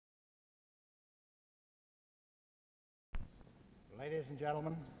Ladies and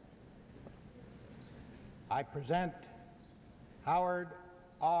gentlemen, I present Howard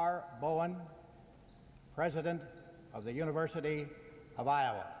R. Bowen, President of the University of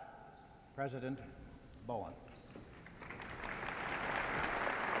Iowa. President Bowen.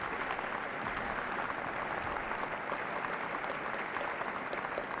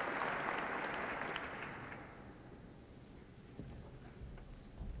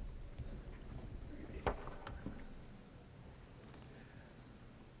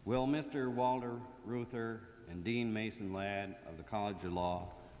 Will Mr. Walter Reuther and Dean Mason Ladd of the College of Law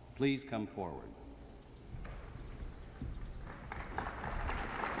please come forward?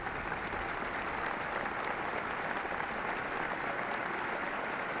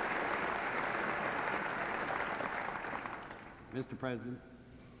 Mr. President.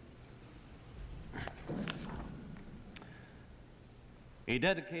 A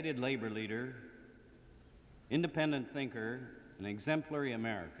dedicated labor leader, independent thinker, an exemplary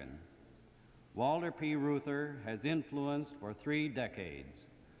American, Walter P. Reuther has influenced for 3 decades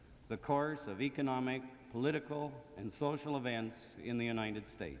the course of economic, political, and social events in the United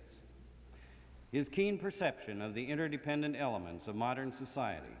States. His keen perception of the interdependent elements of modern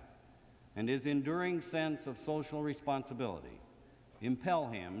society and his enduring sense of social responsibility impel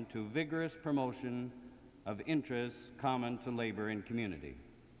him to vigorous promotion of interests common to labor and community.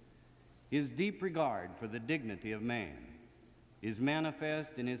 His deep regard for the dignity of man is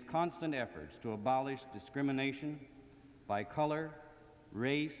manifest in his constant efforts to abolish discrimination by color,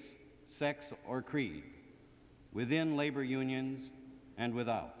 race, sex, or creed within labor unions and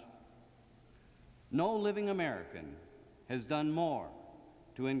without. No living American has done more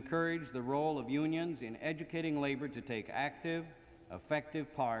to encourage the role of unions in educating labor to take active,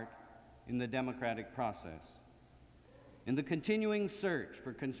 effective part in the democratic process. In the continuing search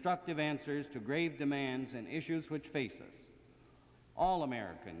for constructive answers to grave demands and issues which face us, all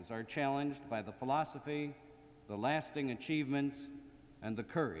Americans are challenged by the philosophy, the lasting achievements, and the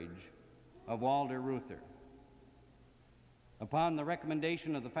courage of Walter Reuther. Upon the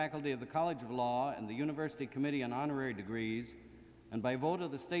recommendation of the faculty of the College of Law and the University Committee on Honorary Degrees, and by vote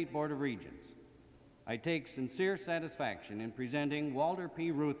of the State Board of Regents, I take sincere satisfaction in presenting Walter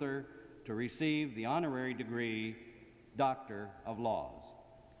P. Reuther to receive the honorary degree, Doctor of Laws.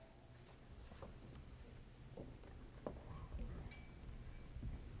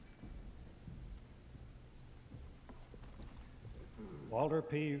 Walter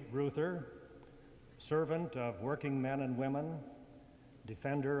P. Reuther, servant of working men and women,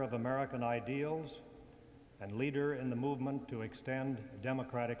 defender of American ideals, and leader in the movement to extend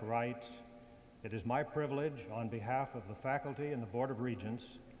democratic rights, it is my privilege, on behalf of the faculty and the Board of Regents,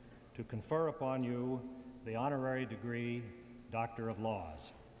 to confer upon you the honorary degree, Doctor of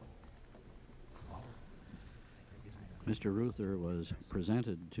Laws. Mr. Reuther was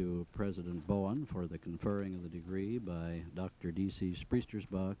presented to President Bowen for the conferring of the degree by Dr. D.C.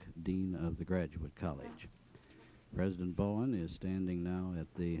 Spriestersbach, Dean of the Graduate College. President Bowen is standing now at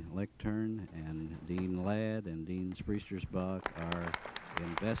the lectern, and Dean Ladd and Dean Spriestersbach are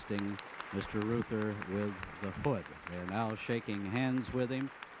investing Mr. Reuther with the hood. They're now shaking hands with him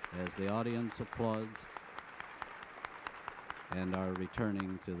as the audience applauds and are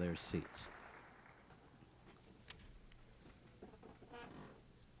returning to their seats.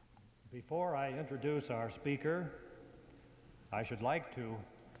 Before I introduce our speaker, I should like to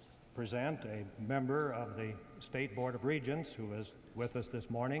present a member of the State Board of Regents who is with us this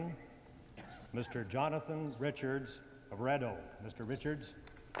morning, Mr. Jonathan Richards of Red Oak. Mr. Richards.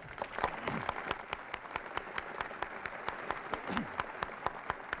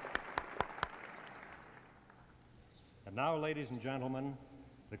 And now, ladies and gentlemen,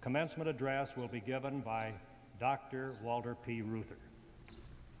 the commencement address will be given by Dr. Walter P. Reuther.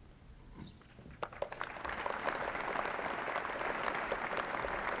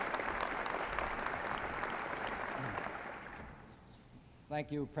 Thank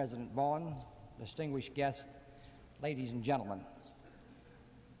you, President Bowen, distinguished guests, ladies and gentlemen.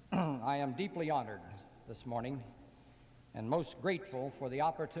 I am deeply honored this morning and most grateful for the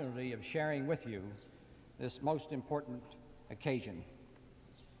opportunity of sharing with you this most important occasion.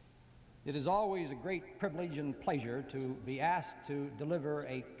 It is always a great privilege and pleasure to be asked to deliver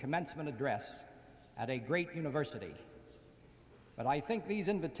a commencement address at a great university. But I think these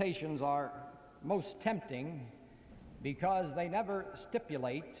invitations are most tempting because they never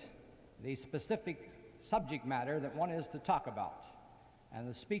stipulate the specific subject matter that one is to talk about, and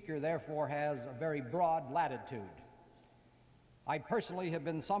the speaker therefore has a very broad latitude. I personally have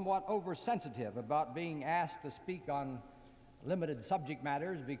been somewhat oversensitive about being asked to speak on limited subject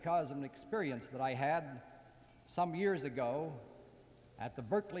matters because of an experience that I had some years ago at the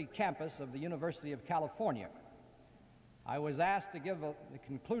Berkeley campus of the University of California. I was asked to give the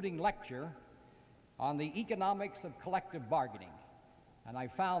concluding lecture on the economics of collective bargaining, and I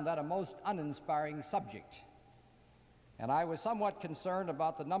found that a most uninspiring subject. And I was somewhat concerned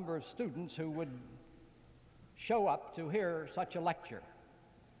about the number of students who would show up to hear such a lecture.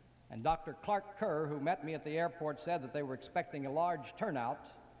 And Dr. Clark Kerr, who met me at the airport, said that they were expecting a large turnout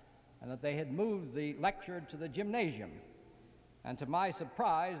and that they had moved the lecture to the gymnasium. And to my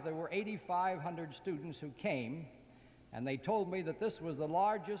surprise, there were 8,500 students who came, and they told me that this was the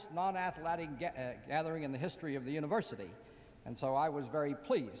largest non-athletic gathering in the history of the university. And so I was very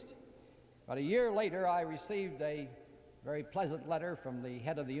pleased. But a year later, I received a very pleasant letter from the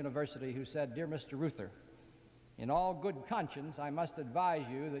head of the university who said, "Dear Mr. Reuther, in all good conscience, I must advise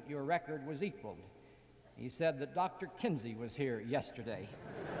you that your record was equaled." He said that Dr. Kinsey was here yesterday.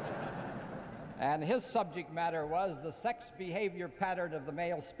 And his subject matter was the sex behavior pattern of the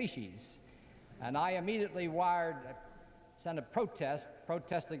male species. And I immediately sent a protest,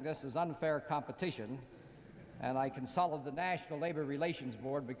 protesting this as unfair competition. And I consulted the National Labor Relations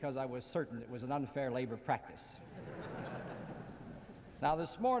Board because I was certain it was an unfair labor practice. Now,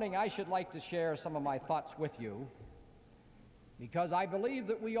 this morning, I should like to share some of my thoughts with you because I believe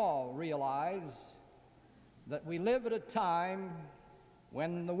that we all realize that we live at a time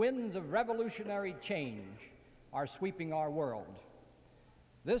when the winds of revolutionary change are sweeping our world.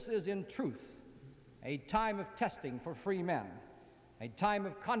 This is, in truth, a time of testing for free men, a time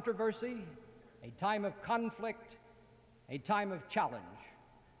of controversy, a time of conflict, a time of challenge,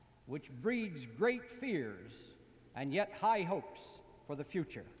 which breeds great fears and yet high hopes for the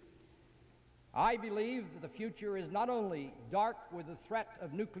future. I believe that the future is not only dark with the threat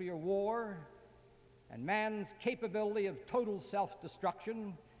of nuclear war and man's capability of total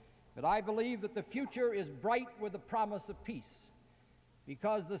self-destruction, but I believe that the future is bright with the promise of peace,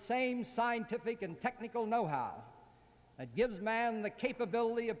 because the same scientific and technical know-how that gives man the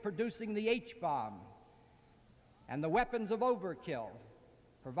capability of producing the H-bomb and the weapons of overkill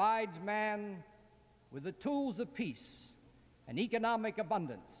provides man with the tools of peace and economic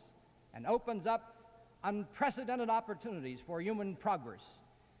abundance and opens up unprecedented opportunities for human progress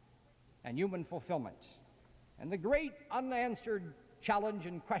and human fulfillment. And the great unanswered challenge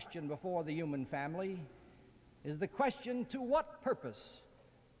and question before the human family is the question, to what purpose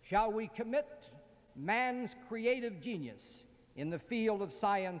shall we commit man's creative genius in the field of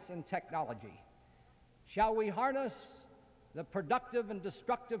science and technology? Shall we harness the productive and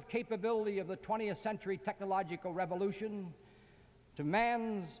destructive capability of the 20th century technological revolution to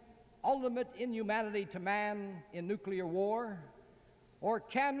man's ultimate inhumanity to man in nuclear war? Or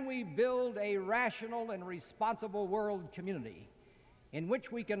can we build a rational and responsible world community in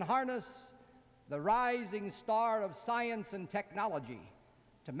which we can harness the rising star of science and technology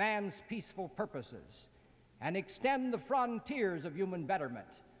to man's peaceful purposes and extend the frontiers of human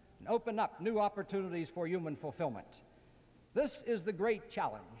betterment and open up new opportunities for human fulfillment? This is the great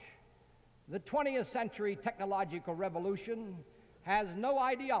challenge. The 20th century technological revolution has no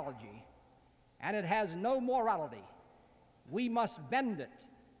ideology and it has no morality. We must bend it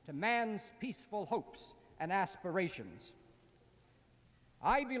to man's peaceful hopes and aspirations.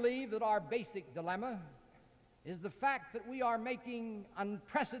 I believe that our basic dilemma is the fact that we are making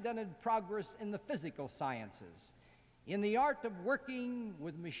unprecedented progress in the physical sciences, in the art of working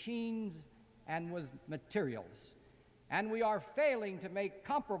with machines and with materials. And we are failing to make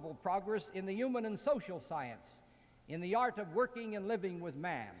comparable progress in the human and social science, in the art of working and living with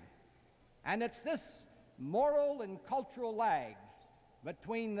man. And it's this moral and cultural lag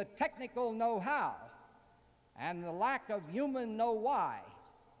between the technical know-how and the lack of human know-why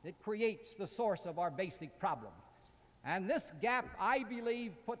that creates the source of our basic problem. And this gap, I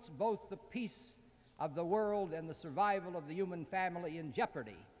believe, puts both the peace of the world and the survival of the human family in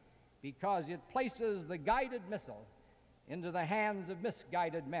jeopardy, because it places the guided missile into the hands of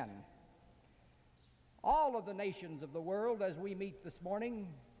misguided men. All of the nations of the world, as we meet this morning,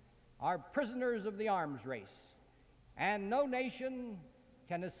 are prisoners of the arms race, and no nation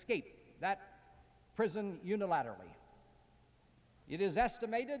can escape that prison unilaterally. It is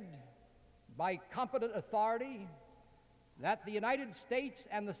estimated by competent authority that the United States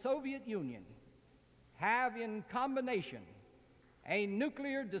and the Soviet Union have in combination a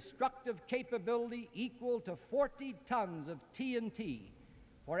nuclear destructive capability equal to 40 tons of TNT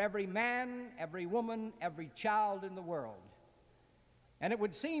for every man, every woman, every child in the world. And it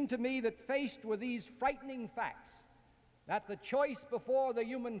would seem to me that faced with these frightening facts, that the choice before the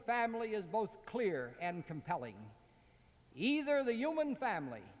human family is both clear and compelling. Either the human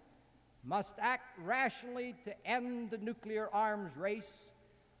family must act rationally to end the nuclear arms race,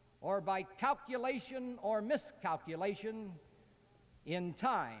 or by calculation or miscalculation, in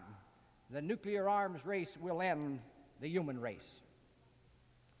time, the nuclear arms race will end the human race.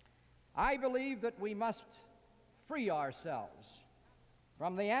 I believe that we must free ourselves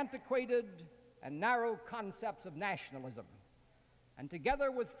from the antiquated and narrow concepts of nationalism, and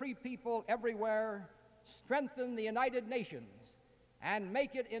together with free people everywhere, strengthen the United Nations and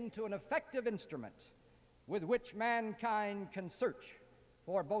make it into an effective instrument with which mankind can search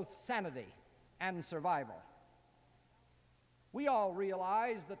for both sanity and survival. We all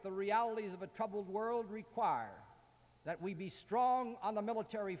realize that the realities of a troubled world require that we be strong on the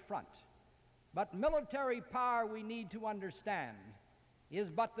military front. But military power, we need to understand, is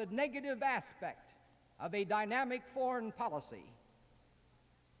but the negative aspect of a dynamic foreign policy.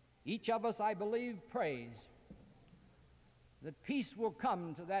 Each of us, I believe, prays that peace will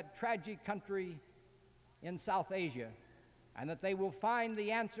come to that tragic country in South Asia, and that they will find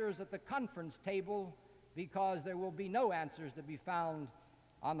the answers at the conference table, because there will be no answers to be found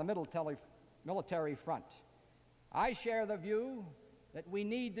on the military front. I share the view that we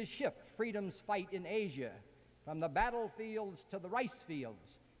need to shift freedom's fight in Asia from the battlefields to the rice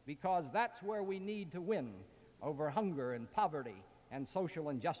fields, because that's where we need to win over hunger and poverty and social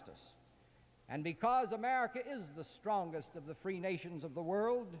injustice. And because America is the strongest of the free nations of the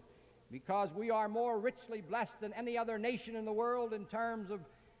world, because we are more richly blessed than any other nation in the world in terms of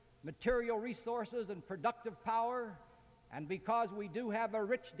material resources and productive power, and because we do have a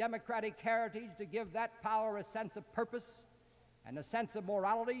rich democratic heritage to give that power a sense of purpose and a sense of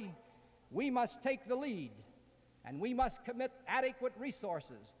morality, we must take the lead, and we must commit adequate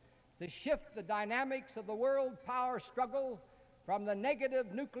resources to shift the dynamics of the world power struggle from the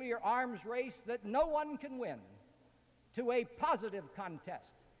negative nuclear arms race that no one can win to a positive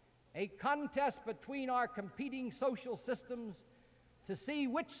contest, a contest between our competing social systems to see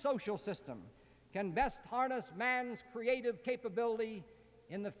which social system can best harness man's creative capability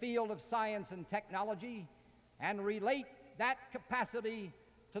in the field of science and technology and relate that capacity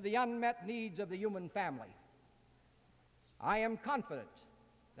to the unmet needs of the human family. I am confident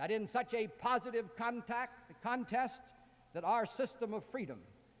that in such a positive contest that our system of freedom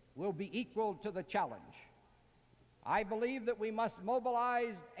will be equal to the challenge. I believe that we must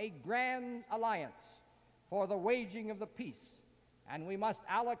mobilize a grand alliance for the waging of the peace, and we must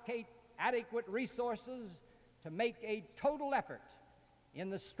allocate adequate resources to make a total effort in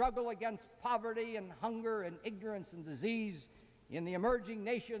the struggle against poverty and hunger and ignorance and disease in the emerging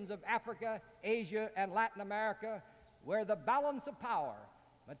nations of Africa, Asia, and Latin America, where the balance of power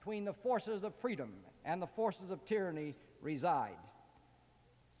between the forces of freedom and the forces of tyranny reside.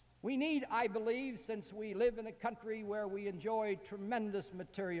 We need, I believe, since we live in a country where we enjoy tremendous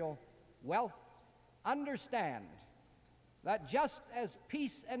material wealth, understand that just as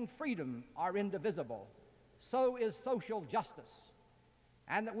peace and freedom are indivisible, so is social justice,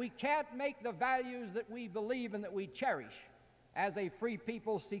 and that we can't make the values that we believe in, that we cherish as a free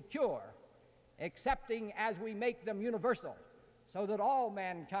people, secure, excepting as we make them universal, so that all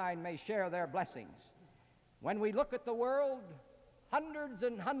mankind may share their blessings. When we look at the world, hundreds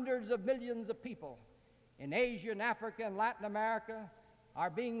and hundreds of millions of people in Asia and Africa and Latin America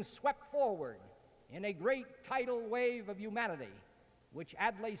are being swept forward in a great tidal wave of humanity, which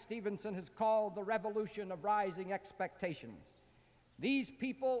Adlai Stevenson has called the revolution of rising expectations. These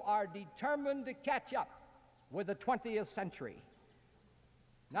people are determined to catch up with the 20th century.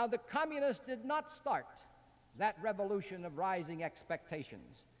 Now, the communists did not start that revolution of rising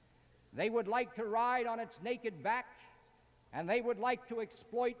expectations. They would like to ride on its naked back, and they would like to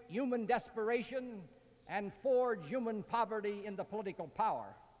exploit human desperation and forge human poverty into political power.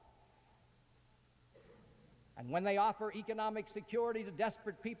 And when they offer economic security to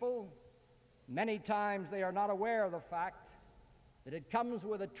desperate people, many times they are not aware of the fact that it comes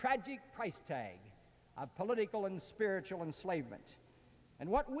with a tragic price tag of political and spiritual enslavement. And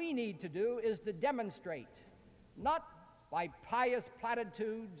what we need to do is to demonstrate, not by pious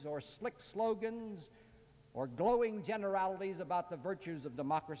platitudes or slick slogans or glowing generalities about the virtues of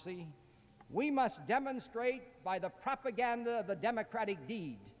democracy, we must demonstrate by the propaganda of the democratic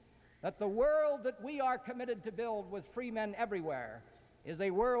deed that the world that we are committed to build with free men everywhere is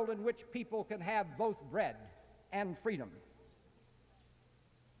a world in which people can have both bread and freedom.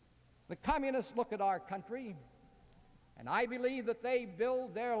 The communists look at our country, and I believe that they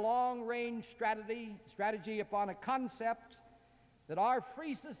build their long-range strategy upon a concept that our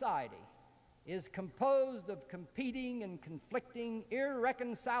free society is composed of competing and conflicting,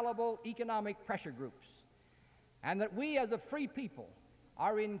 irreconcilable economic pressure groups, and that we as a free people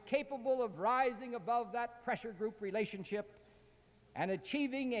are incapable of rising above that pressure group relationship and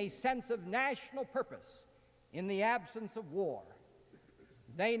achieving a sense of national purpose in the absence of war.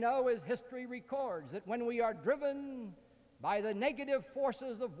 They know, as history records, that when we are driven by the negative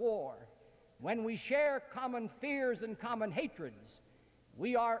forces of war, when we share common fears and common hatreds,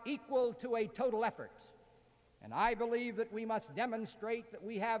 we are equal to a total effort. And I believe that we must demonstrate that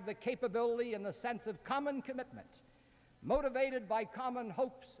we have the capability and the sense of common commitment, motivated by common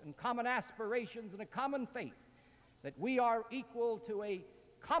hopes and common aspirations and a common faith, that we are equal to a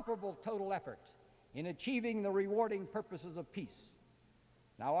comparable total effort in achieving the rewarding purposes of peace.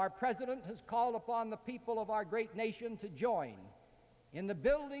 Now, our President has called upon the people of our great nation to join in the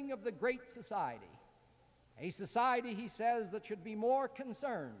building of the great society, a society, he says, that should be more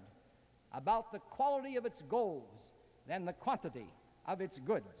concerned about the quality of its goals than the quantity of its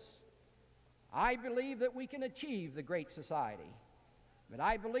goods. I believe that we can achieve the great society, but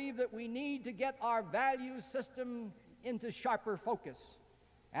I believe that we need to get our value system into sharper focus,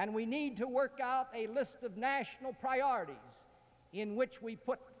 and we need to work out a list of national priorities in which we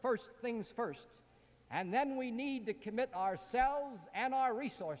put first things first, and then we need to commit ourselves and our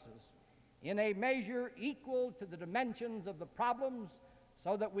resources in a measure equal to the dimensions of the problems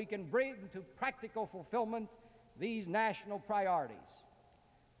so that we can bring to practical fulfillment these national priorities.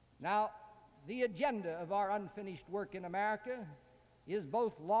 Now, the agenda of our unfinished work in America is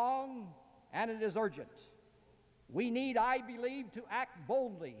both long and it is urgent. We need, I believe, to act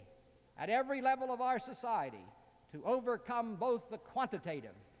boldly at every level of our society to overcome both the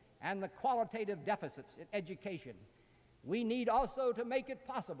quantitative and the qualitative deficits in education. We need also to make it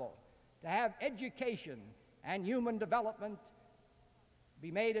possible to have education and human development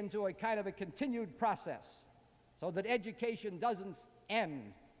be made into a kind of a continued process so that education doesn't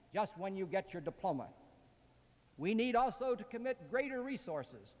end just when you get your diploma. We need also to commit greater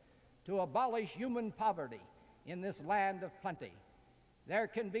resources to abolish human poverty in this land of plenty. There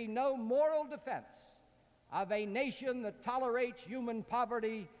can be no moral defense of a nation that tolerates human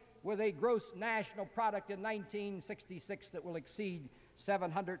poverty with a gross national product in 1966 that will exceed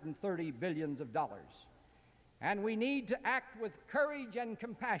 $730 billion. And we need to act with courage and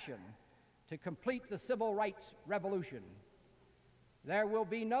compassion to complete the civil rights revolution. There will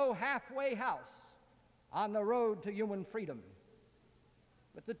be no halfway house on the road to human freedom.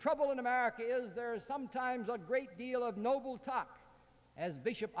 But the trouble in America is there is sometimes a great deal of noble talk, as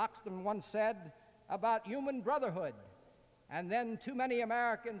Bishop Oxton once said, about human brotherhood, and then too many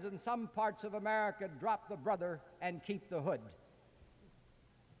Americans in some parts of America drop the brother and keep the hood.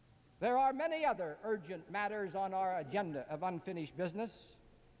 There are many other urgent matters on our agenda of unfinished business.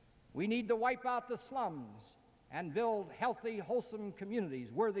 We need to wipe out the slums and build healthy, wholesome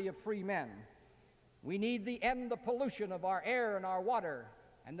communities worthy of free men. We need to end the pollution of our air and our water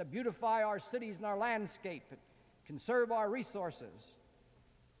and to beautify our cities and our landscape and conserve our resources.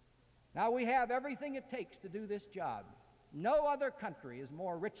 Now, we have everything it takes to do this job. No other country is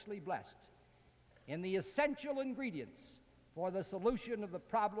more richly blessed in the essential ingredients for the solution of the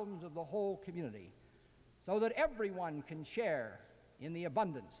problems of the whole community, so that everyone can share in the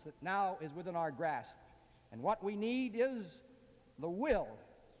abundance that now is within our grasp. And what we need is the will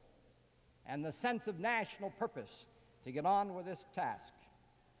and the sense of national purpose to get on with this task.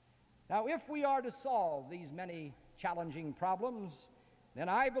 Now, if we are to solve these many challenging problems, then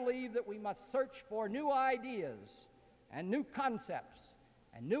I believe that we must search for new ideas and new concepts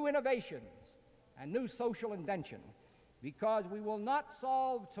and new innovations and new social invention, because we will not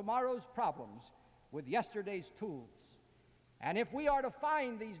solve tomorrow's problems with yesterday's tools. And if we are to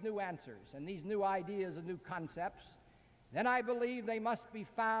find these new answers and these new ideas and new concepts, then I believe they must be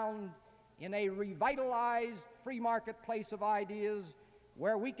found in a revitalized free marketplace of ideas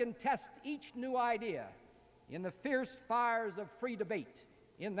where we can test each new idea in the fierce fires of free debate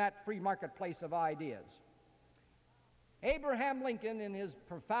in that free marketplace of ideas. Abraham Lincoln, in his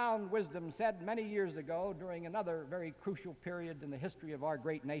profound wisdom, said many years ago, during another very crucial period in the history of our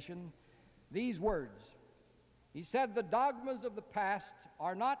great nation, these words. He said, "The dogmas of the past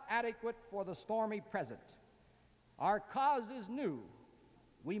are not adequate for the stormy present. Our cause is new.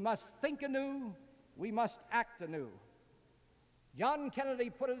 We must think anew. We must act anew." John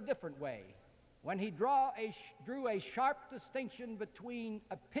Kennedy put it a different way when he drew a sharp distinction between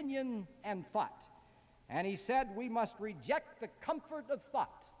opinion and thought. And he said, we must reject the comfort of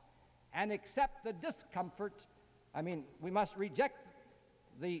thought and accept the discomfort. We must reject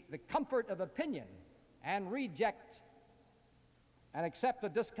the comfort of opinion and reject and accept the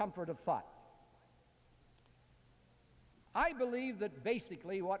discomfort of thought. I believe that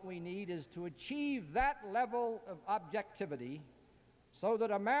basically what we need is to achieve that level of objectivity so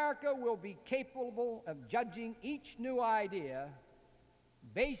that America will be capable of judging each new idea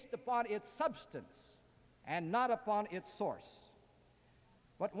based upon its substance and not upon its source.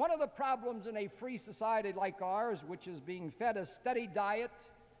 But one of the problems in a free society like ours, which is being fed a steady diet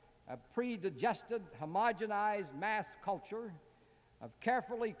of pre-digested, homogenized mass culture, of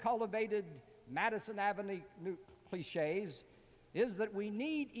carefully cultivated Madison Avenue cliches, is that we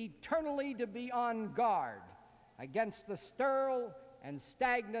need eternally to be on guard against the sterile and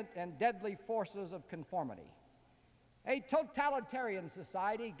stagnant and deadly forces of conformity. A totalitarian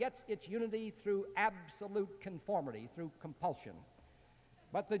society gets its unity through absolute conformity, through compulsion.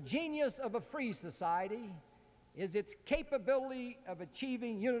 But the genius of a free society is its capability of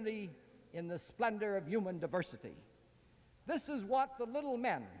achieving unity in the splendor of human diversity. This is what the little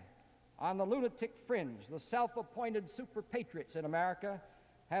men on the lunatic fringe, the self-appointed super patriots in America,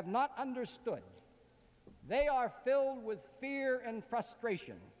 have not understood. They are filled with fear and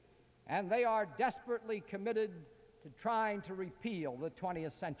frustration, and they are desperately committed to trying to repeal the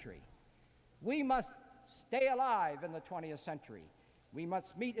 20th century. We must stay alive in the 20th century. We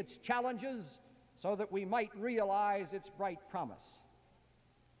must meet its challenges so that we might realize its bright promise.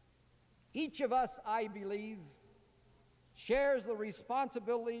 Each of us, I believe, shares the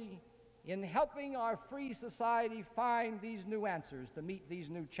responsibility in helping our free society find these new answers to meet these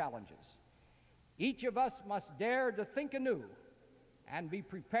new challenges. Each of us must dare to think anew and be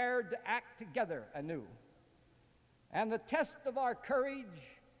prepared to act together anew. And the test of our courage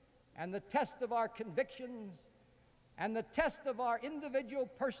and the test of our convictions and the test of our individual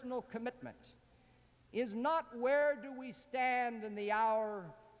personal commitment is not where do we stand in the hour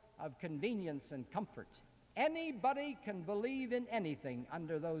of convenience and comfort. Anybody can believe in anything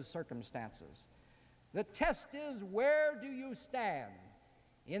under those circumstances. The test is, where do you stand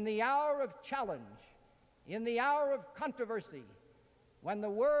in the hour of challenge, in the hour of controversy, when the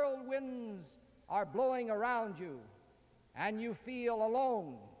whirlwinds are blowing around you and you feel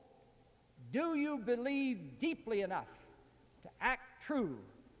alone? Do you believe deeply enough to act true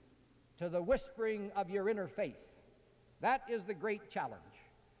to the whispering of your inner faith? That is the great challenge.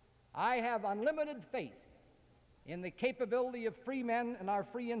 I have unlimited faith in the capability of free men and our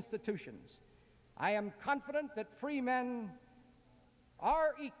free institutions. I am confident that free men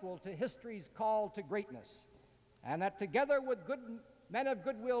are equal to history's call to greatness, and that together with good men of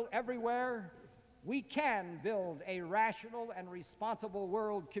goodwill everywhere, we can build a rational and responsible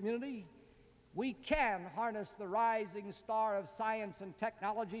world community. We can harness the rising star of science and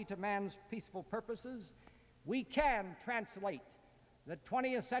technology to man's peaceful purposes. We can translate the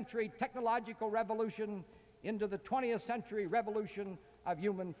 20th century technological revolution into the 20th century revolution of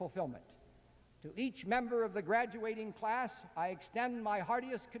human fulfillment. To each member of the graduating class, I extend my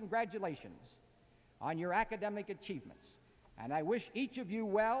heartiest congratulations on your academic achievements, and I wish each of you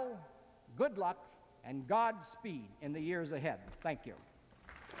well, good luck, and Godspeed in the years ahead. Thank you.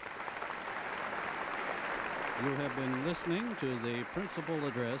 You have been listening to the principal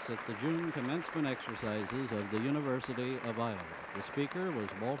address at the June commencement exercises of the University of Iowa. The speaker was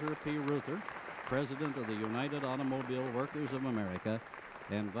Walter P. Reuther, President of the United Automobile Workers of America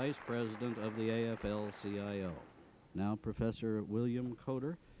and Vice President of the AFL-CIO. Now Professor William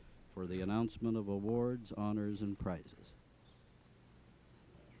Coder for the announcement of awards, honors, and prizes.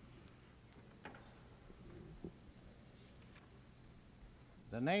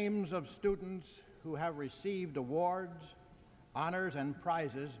 The names of students who have received awards, honors, and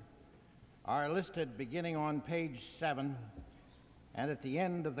prizes are listed beginning on page 7 and at the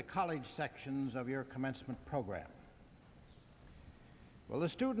end of the college sections of your commencement program. Will the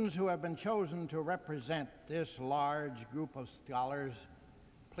students who have been chosen to represent this large group of scholars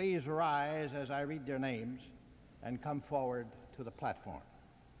please rise as I read their names and come forward to the platform?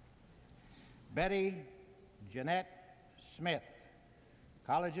 Betty Jeanette Smith,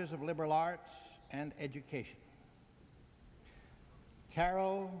 Colleges of Liberal Arts and Education.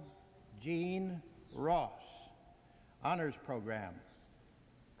 Carol Jean Ross, Honors Program,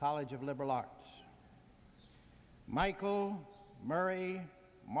 College of Liberal Arts. Michael Murray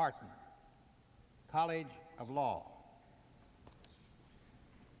Martin, College of Law.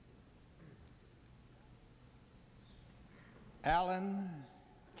 Alan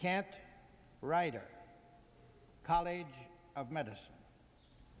Kent Ryder, College of Medicine.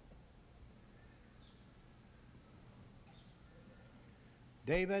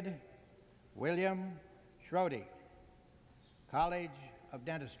 David William Schrody, College of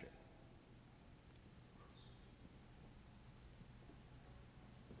Dentistry.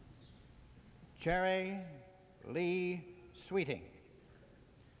 Cherry Lee Sweeting,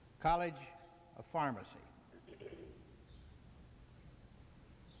 College of Pharmacy.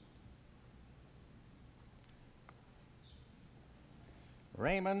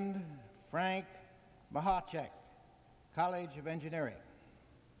 Raymond Frank Mahacek, College of Engineering.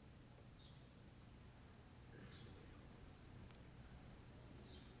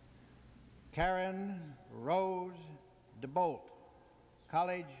 Karen Rose DeBolt,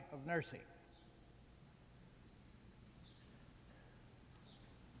 College of Nursing.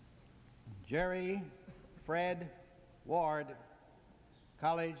 Jerry Fred Ward,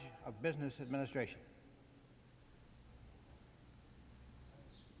 College of Business Administration.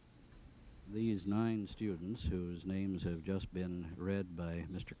 These 9 students, whose names have just been read by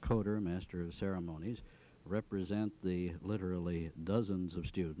Mr. Coder, Master of Ceremonies, represent the literally dozens of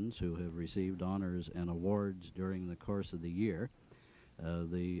students who have received honors and awards during the course of the year.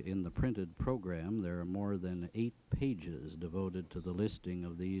 In the printed program, there are more than 8 pages devoted to the listing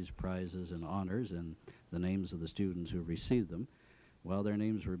of these prizes and honors and the names of the students who received them. While their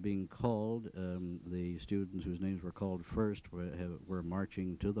names were being called, the students whose names were called first were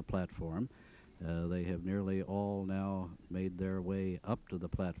marching to the platform. They have nearly all now made their way up to the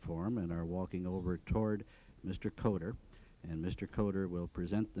platform and are walking over toward Mr. Coder. And Mr. Coder will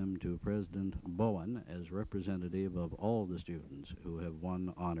present them to President Bowen as representative of all the students who have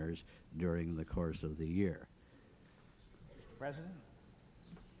won honors during the course of the year. Mr. President,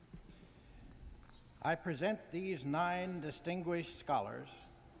 I present these 9 distinguished scholars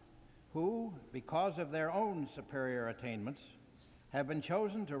who, because of their own superior attainments, have been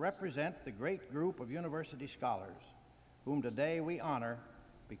chosen to represent the great group of university scholars whom today we honor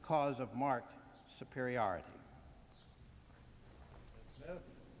because of marked superiority. Ms. Smith,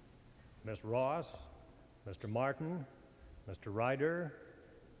 Ms. Ross, Mr. Martin, Mr. Ryder,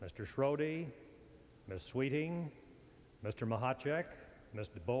 Mr. Schrode, Ms. Sweeting, Mr. Mahacek, Ms.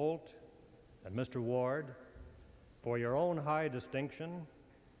 DeBolt, and Mr. Ward, for your own high distinction,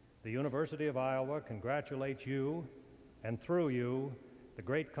 the University of Iowa congratulates you, and through you, the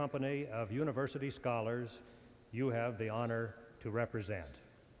great company of university scholars you have the honor to represent.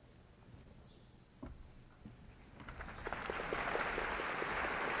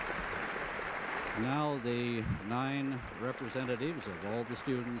 Now the 9 representatives of all the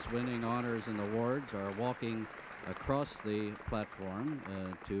students winning honors and awards are walking across the platform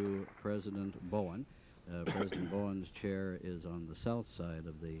to President Bowen. President Bowen's chair is on the south side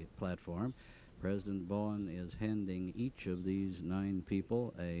of the platform. President Bowen is handing each of these 9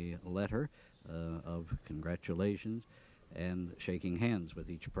 people a letter of congratulations and shaking hands with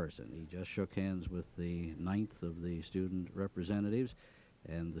each person. He just shook hands with the 9th of the student representatives,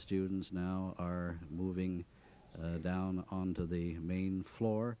 and the students now are moving down onto the main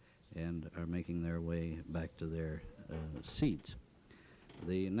floor and are making their way back to their seats.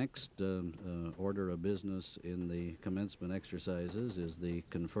 The next order of business in the commencement exercises is the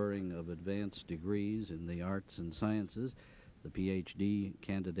conferring of advanced degrees in the arts and sciences. The PhD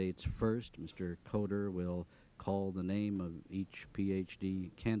candidates first. Mr. Coder will call the name of each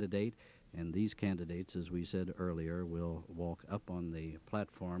PhD candidate, and these candidates, as we said earlier, will walk up on the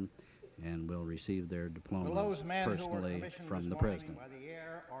platform and will receive their diplomas Will those men who were personally commissioned from this the morning President. by the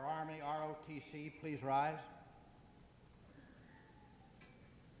Air or Army ROTC please rise?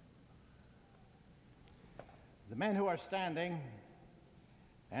 The men who are standing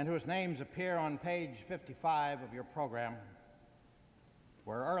and whose names appear on page 55 of your program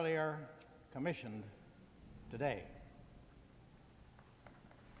were earlier commissioned today.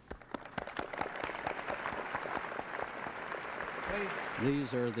 Please.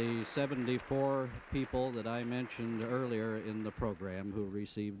 These are the 74 people that I mentioned earlier in the program who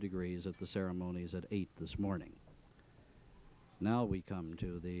received degrees at the ceremonies at 8 this morning. Now we come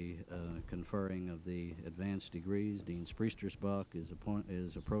to the conferring of the advanced degrees. Dean Spriestersbach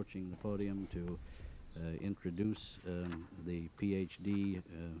is approaching the podium to introduce the PhD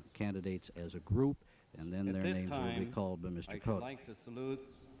candidates as a group, and then their names will be called by Mr. Coder. I'd like to salute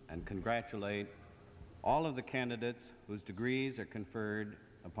and congratulate all of the candidates whose degrees are conferred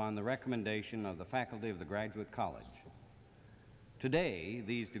upon the recommendation of the faculty of the Graduate College. Today,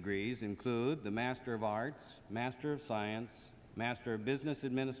 these degrees include the Master of Arts, Master of Science, Master of Business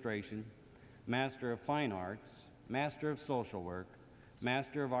Administration, Master of Fine Arts, Master of Social Work,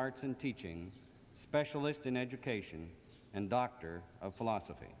 Master of Arts in Teaching, Specialist in Education, and Doctor of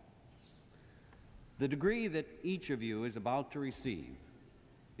Philosophy. The degree that each of you is about to receive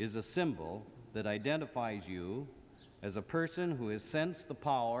is a symbol that identifies you as a person who has sensed the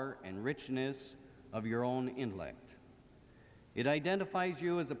power and richness of your own intellect. It identifies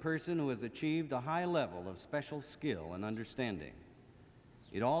you as a person who has achieved a high level of special skill and understanding.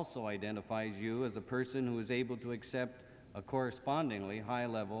 It also identifies you as a person who is able to accept a correspondingly high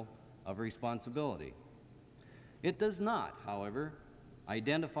level of responsibility. It does not, however,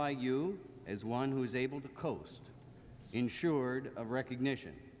 identify you as one who is able to coast, insured of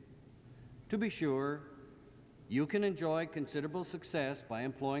recognition. To be sure, you can enjoy considerable success by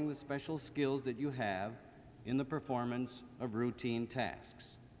employing the special skills that you have in the performance of routine tasks.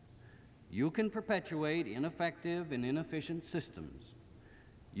 You can perpetuate ineffective and inefficient systems.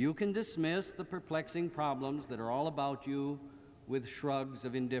 You can dismiss the perplexing problems that are all about you with shrugs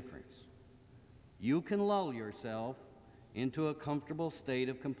of indifference. You can lull yourself into a comfortable state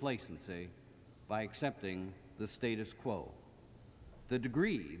of complacency by accepting the status quo. The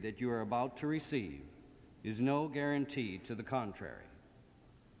degree that you are about to receive is no guarantee to the contrary.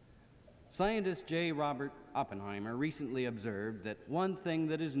 Scientist J. Robert Oppenheimer recently observed that one thing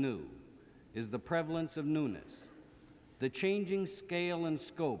that is new is the prevalence of newness, the changing scale and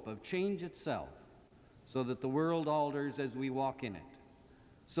scope of change itself, so that the world alters as we walk in it,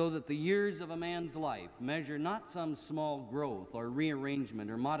 so that the years of a man's life measure not some small growth or rearrangement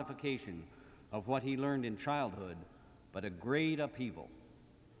or modification of what he learned in childhood, but a great upheaval.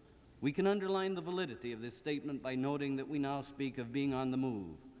 We can underline the validity of this statement by noting that we now speak of being on the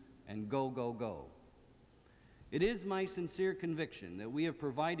move and go, go, go. It is my sincere conviction that we have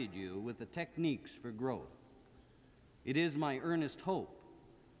provided you with the techniques for growth. It is my earnest hope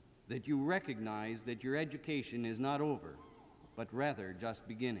that you recognize that your education is not over, but rather just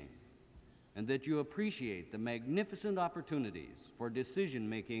beginning, and that you appreciate the magnificent opportunities for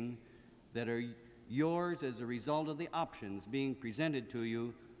decision-making that are yours as a result of the options being presented to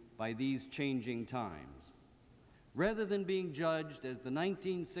you by these changing times. Rather than being judged as the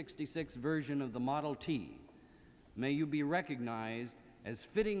 1966 version of the Model T, may you be recognized as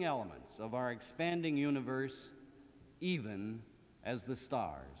fitting elements of our expanding universe, even as the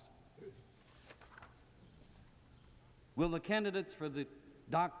stars. Will the candidates for the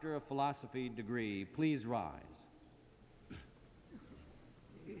Doctor of Philosophy degree please rise?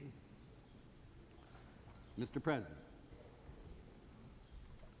 Mr. President,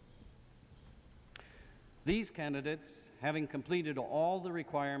 these candidates, having completed all the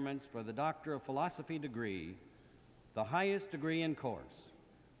requirements for the Doctor of Philosophy degree, the highest degree in course,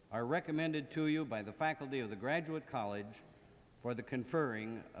 are recommended to you by the faculty of the Graduate College for the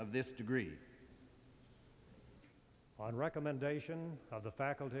conferring of this degree. On recommendation of the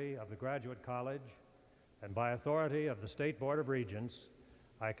faculty of the Graduate College and by authority of the State Board of Regents,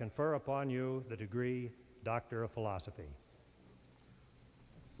 I confer upon you the degree Doctor of Philosophy.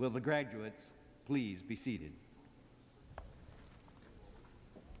 Will the graduates please be seated?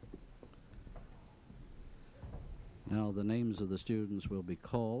 Now the names of the students will be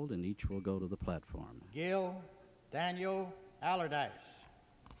called and each will go to the platform. Gil Daniel Allardyce.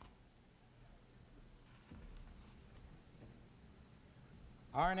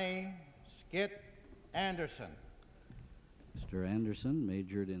 Arnie Skit Anderson. Mr. Anderson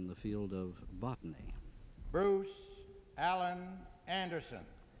majored in the field of botany. Bruce Allen Anderson.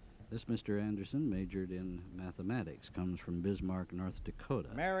 This Mr. Anderson majored in mathematics, comes from Bismarck, North Dakota.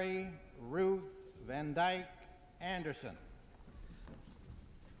 Mary Ruth Van Dyke Anderson.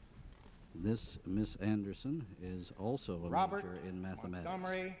 This Miss Anderson is also a Robert major in mathematics.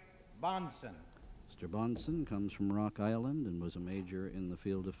 Montgomery Bonson. Mr. Bonson comes from Rock Island and was a major in the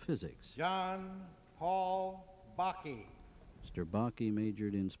field of physics. John Paul Bakke. Mr. Bakke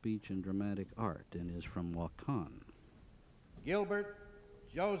majored in speech and dramatic art and is from Waukon. Gilbert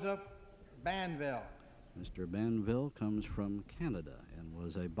Joseph Banville. Mr. Banville comes from Canada and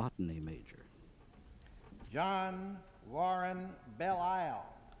was a botany major. John Warren Belisle.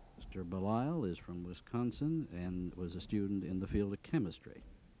 Mr. Belisle is from Wisconsin and was a student in the field of chemistry.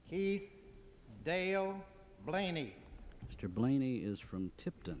 Keith Dale Blaney. Mr. Blaney is from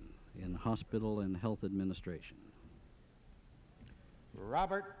Tipton in hospital and health administration.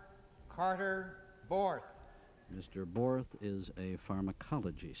 Robert Carter Borth. Mr. Borth is a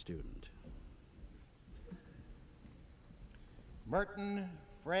pharmacology student. Merton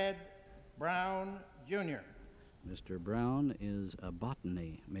Fred Brown, Jr. Mr. Brown is a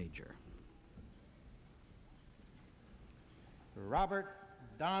botany major. Robert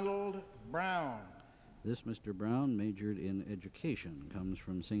Donald Brown. This Mr. Brown majored in education, comes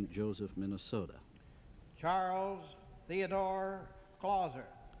from St. Joseph, Minnesota. Charles Theodore Clauser.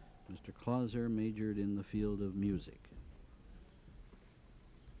 Mr. Clauser majored in the field of music.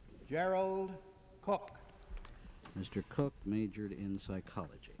 Gerald Cook. Mr. Cook majored in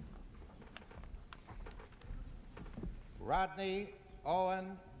psychology. Rodney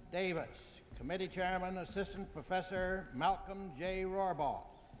Owen Davis, Committee Chairman, Assistant Professor Malcolm J. Rohrbaugh.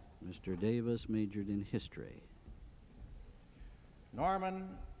 Mr. Davis majored in history. Norman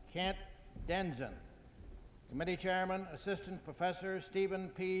Kent Denson. Committee Chairman, Assistant Professor Stephen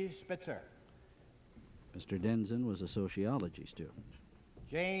P. Spitzer. Mr. Denzin was a sociology student.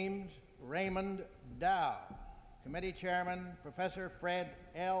 James Raymond Dow. Committee Chairman, Professor Fred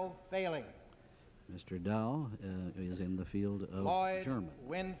L. Failing. Mr. Dow is in the field of Lloyd German.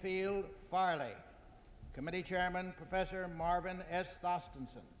 Winfield Farley. Committee Chairman, Professor Marvin S.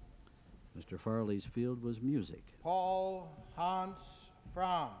 Thostenson. Mr. Farley's field was music. Paul Hans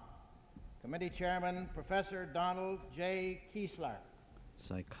Fromm. Committee Chairman, Professor Donald J. Kiesler.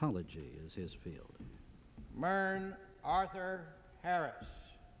 Psychology is his field. Mern Arthur Harris.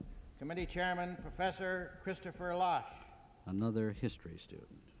 Committee Chairman, Professor Christopher Losh. Another history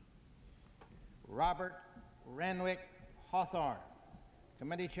student. Robert Renwick Hawthorne.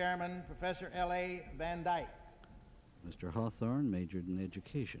 Committee Chairman, Professor L.A. Van Dyke. Mr. Hawthorne majored in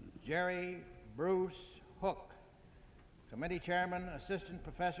education. Jerry Bruce Hook. Committee Chairman, Assistant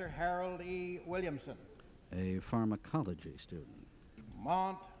Professor Harold E. Williamson. A pharmacology student.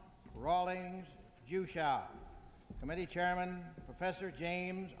 Mont Rawlings Juschow. Committee Chairman, Professor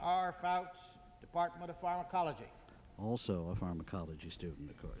James R. Fouts, Department of Pharmacology. Also a pharmacology student,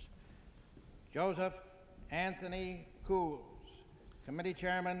 of course. Joseph Anthony Cools. Committee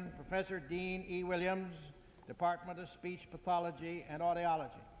Chairman, Professor Dean E. Williams, Department of Speech Pathology and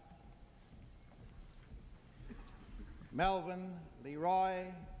Audiology. Melvin Leroy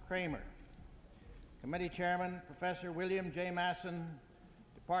Kramer. Committee Chairman, Professor William J. Masson,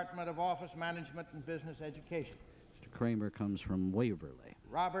 Department of Office Management and Business Education. Mr. Kramer comes from Waverly.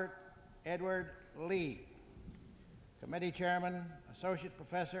 Robert Edward Lee. Committee Chairman, Associate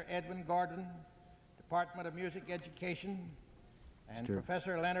Professor Edwin Gordon, Department of Music Education, and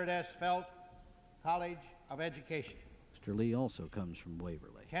Professor Leonard S. Felt, College of Education. Mr. Lee also comes from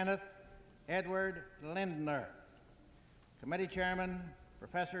Waverly. Kenneth Edward Lindner. Committee Chairman,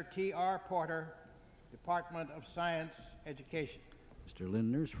 Professor T.R. Porter, Department of Science Education. Mr.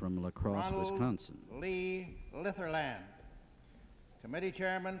 Lindner's from La Crosse, Ronald Wisconsin. Lee Litherland. Committee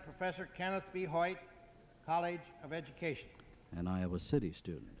Chairman, Professor Kenneth B. Hoyt, College of Education. An Iowa City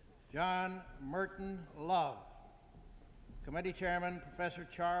student. John Merton Love. Committee Chairman, Professor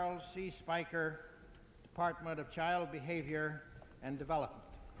Charles C. Spiker, Department of Child Behavior and Development.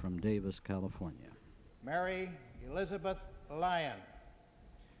 From Davis, California. Mary Elizabeth Lyon.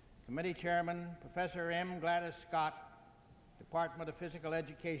 Committee Chairman, Professor M. Gladys Scott, Department of Physical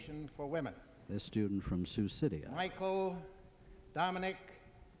Education for Women. This student from Sioux City. Michael Dominic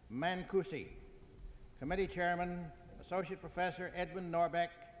Mancusi. Committee Chairman, Associate Professor Edwin Norbeck,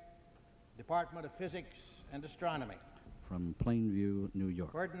 Department of Physics and Astronomy. From Plainview, New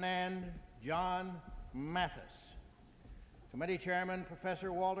York. Ferdinand John Mathis. Committee Chairman,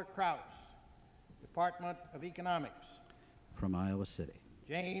 Professor Walter Krauss, Department of Economics. From Iowa City.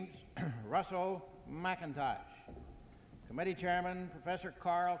 James Russell McIntosh. Committee Chairman, Professor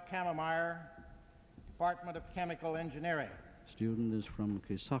Carl Kammermeyer, Department of Chemical Engineering. Student is from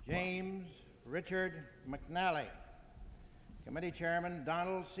Kisakwa. James Richard McNally. Committee Chairman,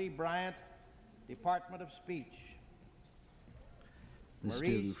 Donald C. Bryant, Department of Speech. This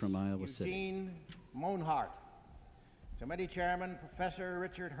Maurice student from Iowa City. Eugene Monhart. Committee Chairman, Professor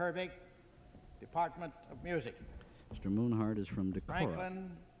Richard Herbig, Department of Music. Mr. Moonhart is from Decorah. Franklin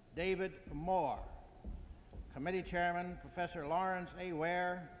David Moore. Committee Chairman, Professor Lawrence A.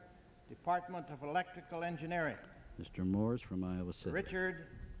 Ware, Department of Electrical Engineering. Mr. Moore is from Iowa City. Richard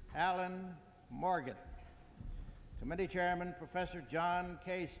Allen Morgan. Committee Chairman, Professor John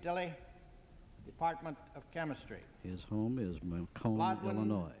K. Stilley, Department of Chemistry. His home is Macomb, Lodwin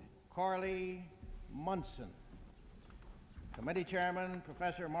Illinois. Corley Munson. Committee Chairman,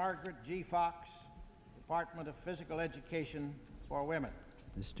 Professor Margaret G. Fox, Department of Physical Education for Women.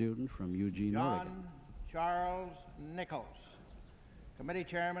 A student from Eugene, John Oregon. Charles Nichols. Committee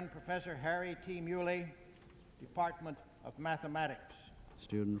Chairman, Professor Harry T. Muley, Department of Mathematics.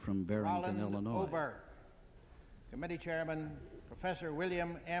 Student from Barrington, Roland Illinois. Oberg. Committee Chairman, Professor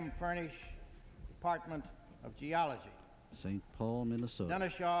William M. Furnish, Department of Geology. St. Paul, Minnesota.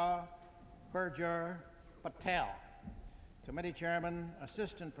 Danishaw Berger Patel. Committee Chairman,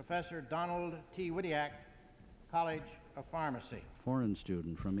 Assistant Professor Donald T. Widiak, College of Pharmacy. Foreign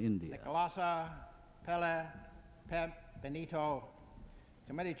student from India. Nicolasa Pele Pep Benito.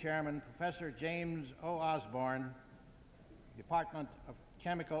 Committee Chairman, Professor James O. Osborne, Department of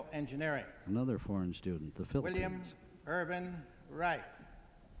Chemical Engineering. Another foreign student, the Philippines. William Irvin Reif.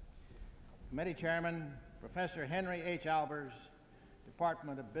 Committee Chairman, Professor Henry H. Albers,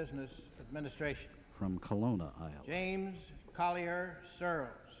 Department of Business Administration. From Kelowna, Iowa. James Collier Searles.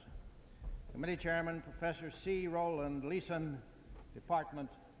 Committee Chairman, Professor C. Roland Leeson, Department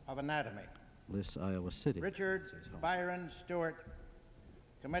of Anatomy. lists Iowa City. Richard Byron Stewart,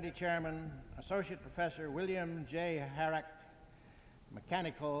 Committee Chairman, Associate Professor William J. Herrick,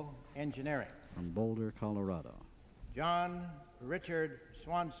 Mechanical Engineering. From Boulder, Colorado. John Richard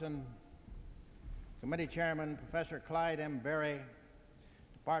Swanson, Committee Chairman, Professor Clyde M. Berry,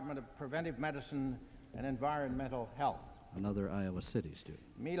 Department of Preventive Medicine and Environmental Health. Another Iowa City student.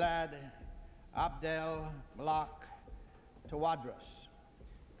 Milad Abdel Malak Tawadros,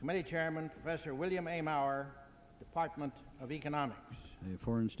 Committee Chairman, Professor William A. Maurer, Department of Economics. A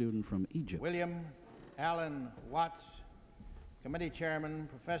foreign student from Egypt. William Allen Watts, Committee Chairman,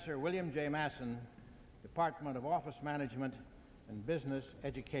 Professor William J. Masson, Department of Office Management and Business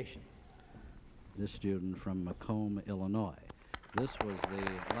Education. This student from Macomb, Illinois. This was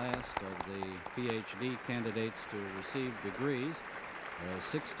the last of the PhD candidates to receive degrees.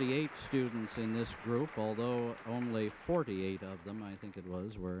 68 students in this group, although only 48 of them, I think it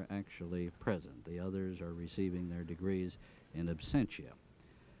was, were actually present. The others are receiving their degrees in absentia.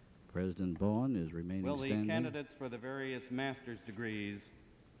 President Bowen is remaining standing. Will the candidates for the various master's degrees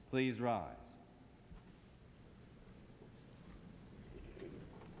please rise?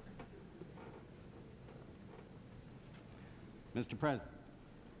 Mr. President,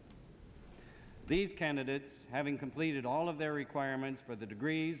 these candidates, having completed all of their requirements for the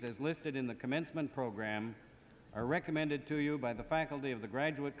degrees as listed in the commencement program, are recommended to you by the faculty of the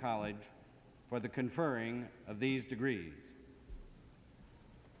Graduate College for the conferring of these degrees.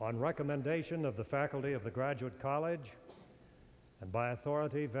 On recommendation of the faculty of the Graduate College and by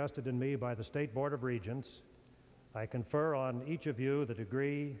authority vested in me by the State Board of Regents, I confer on each of you the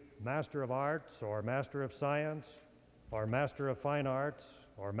degree Master of Arts or Master of Science or Master of Fine Arts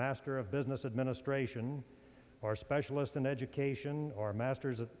or Master of Business Administration or Specialist in Education or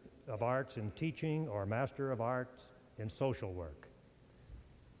Masters of Arts in Teaching or Master of Arts in Social Work.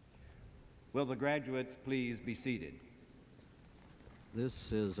 Will the graduates please be seated?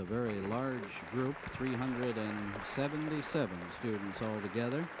 This is a very large group, 377 students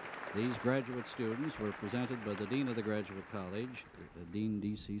altogether. These graduate students were presented by the Dean of the Graduate College, Dean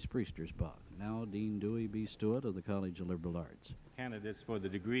D.C. Spriestersbach. Now Dean Dewey B. Stewart of the College of Liberal Arts. Candidates for the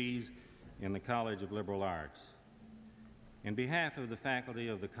degrees in the College of Liberal Arts. In behalf of the faculty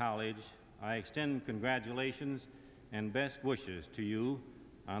of the college, I extend congratulations and best wishes to you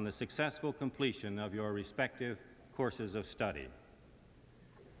on the successful completion of your respective courses of study.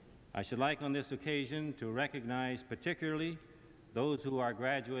 I should like on this occasion to recognize particularly those who are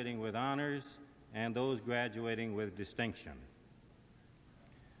graduating with honors and those graduating with distinction.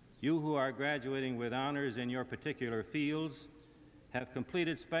 You who are graduating with honors in your particular fields have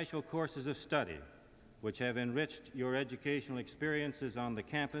completed special courses of study which have enriched your educational experiences on the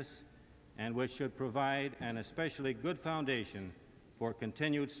campus and which should provide an especially good foundation for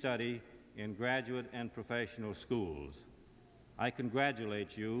continued study in graduate and professional schools. I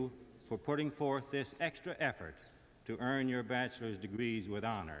congratulate you for putting forth this extra effort to earn your bachelor's degrees with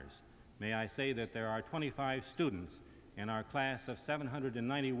honors. May I say that there are 25 students in our class of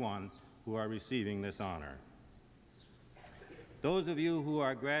 791 who are receiving this honor. Those of you who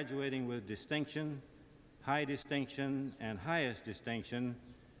are graduating with distinction, high distinction, and highest distinction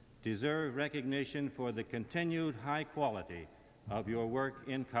deserve recognition for the continued high quality of your work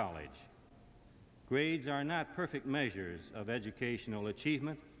in college. Grades are not perfect measures of educational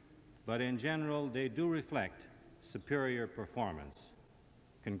achievement, but in general they do reflect superior performance.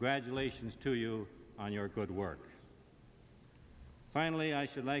 Congratulations to you on your good work. Finally, I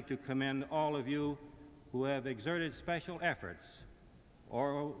should like to commend all of you who have exerted special efforts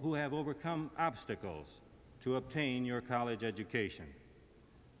or who have overcome obstacles to obtain your college education.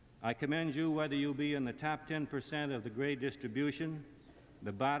 I commend you whether you be in the top 10% of the grade distribution,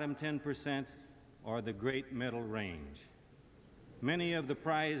 the bottom 10%, or the great middle range. Many of the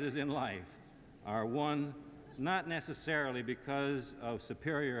prizes in life are won not necessarily because of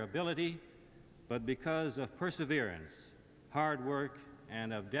superior ability, but because of perseverance, hard work,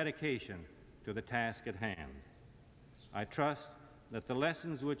 and of dedication to the task at hand. I trust that the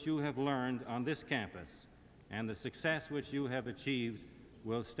lessons which you have learned on this campus and the success which you have achieved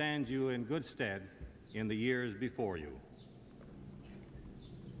will stand you in good stead in the years before you.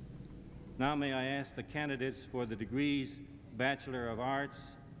 Now may I ask the candidates for the degrees Bachelor of Arts,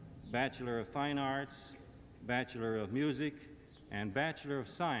 Bachelor of Fine Arts, Bachelor of Music, and Bachelor of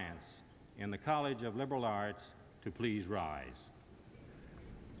Science in the College of Liberal Arts to please rise.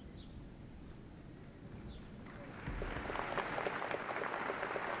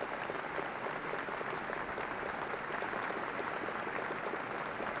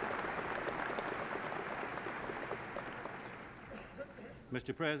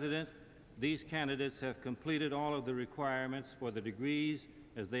 Mr. President, these candidates have completed all of the requirements for the degrees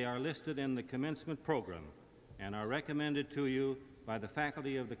as they are listed in the commencement program and are recommended to you by the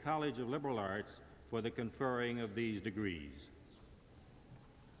faculty of the College of Liberal Arts for the conferring of these degrees.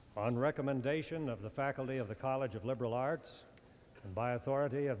 On recommendation of the faculty of the College of Liberal Arts and by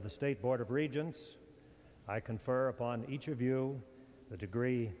authority of the State Board of Regents, I confer upon each of you the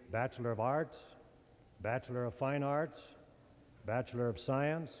degree Bachelor of Arts, Bachelor of Fine Arts, Bachelor of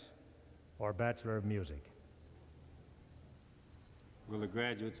Science, or Bachelor of Music. Will the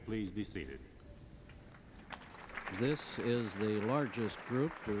graduates please be seated? This is the largest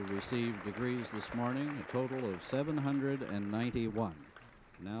group to receive degrees this morning, a total of 791.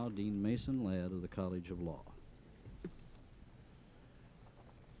 Now, Dean Mason, Ladd of the College of Law.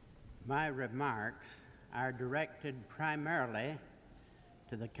 My remarks are directed primarily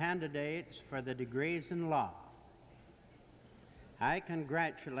to the candidates for the degrees in law. I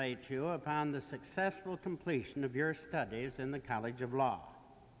congratulate you upon the successful completion of your studies in the College of Law.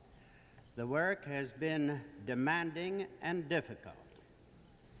 The work has been demanding and difficult.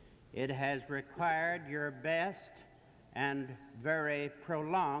 It has required your best and very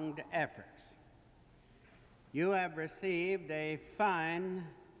prolonged efforts. You have received a fine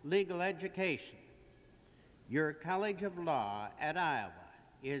legal education. Your College of Law at Iowa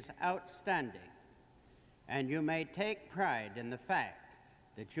is outstanding, and you may take pride in the fact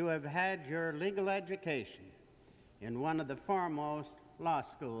that you have had your legal education in one of the foremost law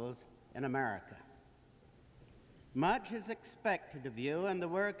schools in America. Much is expected of you in the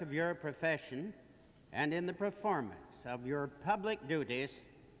work of your profession and in the performance of your public duties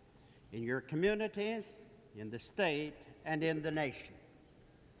in your communities, in the state, and in the nation.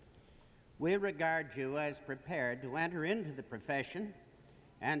 We regard you as prepared to enter into the profession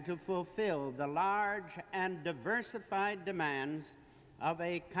and to fulfill the large and diversified demands of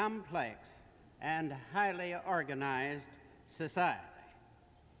a complex and highly organized society.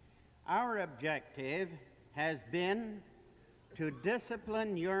 Our objective has been to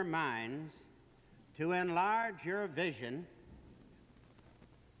discipline your minds, to enlarge your vision,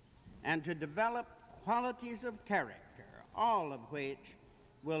 and to develop qualities of character, all of which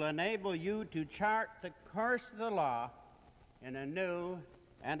will enable you to chart the course of the law in a new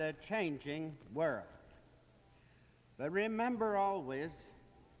and a changing world. But remember always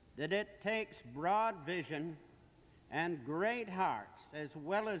that it takes broad vision and great hearts as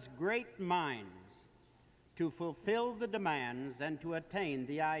well as great minds to fulfill the demands and to attain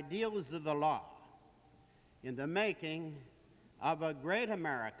the ideals of the law in the making of a great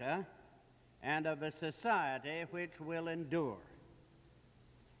America and of a society which will endure.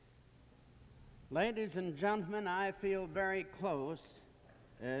 Ladies and gentlemen, I feel very close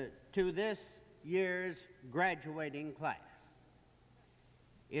to this year's graduating class.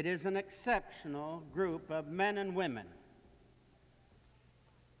 It is an exceptional group of men and women.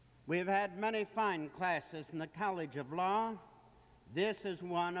 We've had many fine classes in the College of Law. This is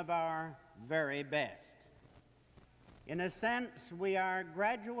one of our very best. In a sense, we are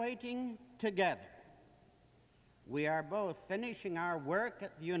graduating together. We are both finishing our work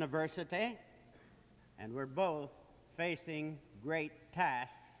at the university, and we're both facing great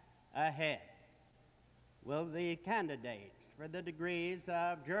tasks ahead. Will the candidates for the degrees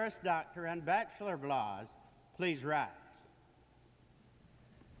of Juris Doctor and Bachelor of Laws please rise?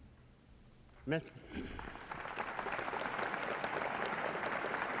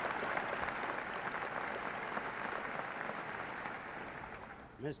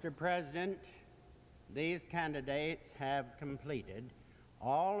 Mr. President, these candidates have completed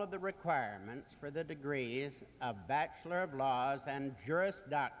all of the requirements for the degrees of Bachelor of Laws and Juris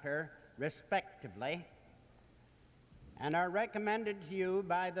Doctor, respectively, and are recommended to you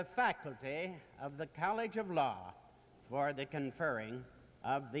by the faculty of the College of Law for the conferring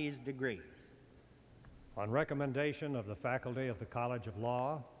of these degrees. On recommendation of the faculty of the College of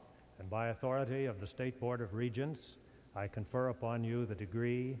Law and by authority of the State Board of Regents, I confer upon you the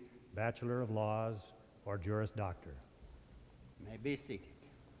degree Bachelor of Laws or Juris Doctor. You may be seated.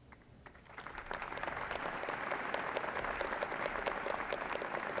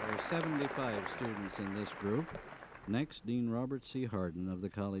 There are 75 students in this group. Next, Dean Robert C. Hardin of the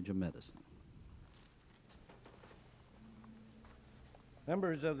College of Medicine.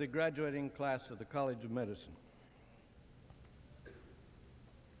 Members of the graduating class of the College of Medicine,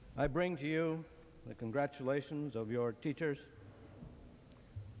 I bring to you the congratulations of your teachers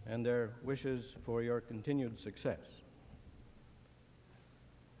and their wishes for your continued success.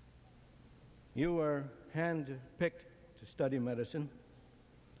 You were hand-picked to study medicine,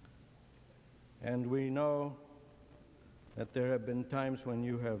 and we know that there have been times when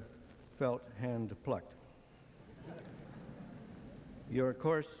you have felt hand plucked. Your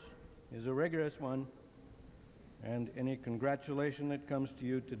course is a rigorous one, and any congratulation that comes to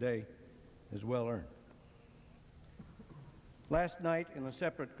you today is well earned. Last night, in a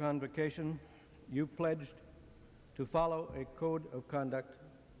separate convocation, you pledged to follow a code of conduct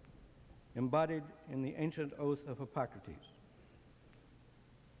embodied in the ancient oath of Hippocrates.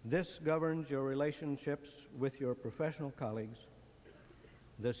 This governs your relationships with your professional colleagues,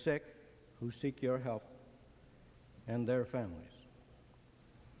 the sick who seek your help, and their families.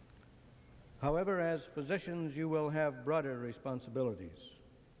 However, as physicians, you will have broader responsibilities.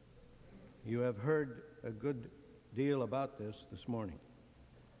 You have heard a good deal about this morning.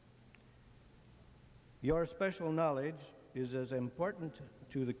 Your special knowledge is as important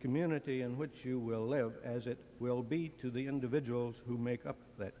to the community in which you will live as it will be to the individuals who make up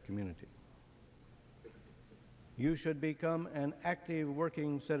that community. You should become an active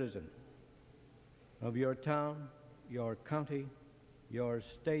working citizen of your town, your county, your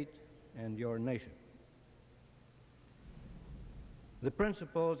state, and your nation. The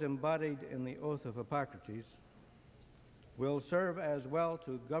principles embodied in the oath of Hippocrates will serve as well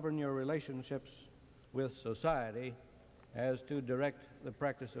to govern your relationships with society as to direct the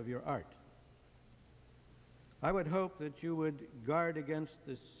practice of your art. I would hope that you would guard against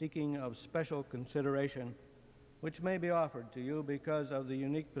the seeking of special consideration which may be offered to you because of the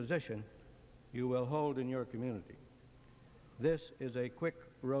unique position you will hold in your community. This is a quick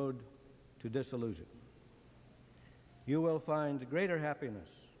road to disillusion. You will find greater happiness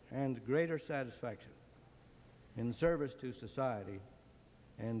and greater satisfaction in service to society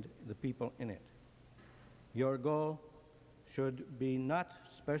and the people in it. Your goal should be not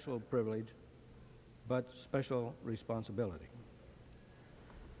special privilege, but special responsibility.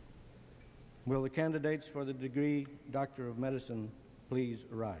 Will the candidates for the degree Doctor of Medicine please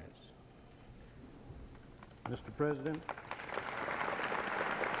rise? Mr. President,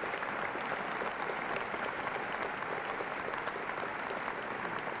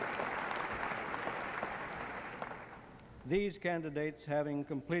 these candidates, having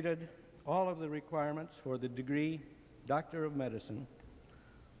completed all of the requirements for the degree Doctor of Medicine,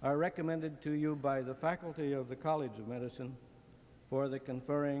 are recommended to you by the faculty of the College of Medicine for the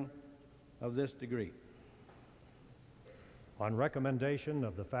conferring of this degree. On recommendation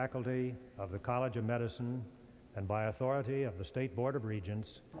of the faculty of the College of Medicine and by authority of the State Board of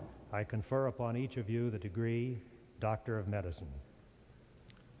Regents, I confer upon each of you the degree Doctor of Medicine.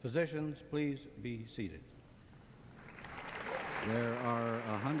 Physicians, please be seated. There are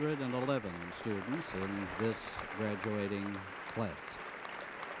 111 students in this graduating class.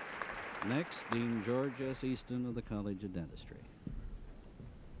 Next, Dean George S. Easton of the College of Dentistry.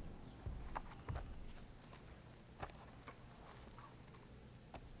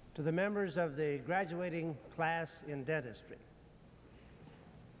 To the members of the graduating class in dentistry,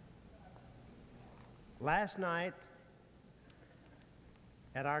 last night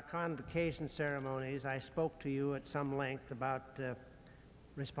at our convocation ceremonies, I spoke to you at some length about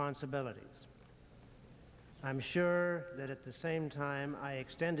responsibilities. I'm sure that at the same time I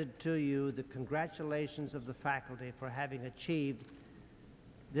extended to you the congratulations of the faculty for having achieved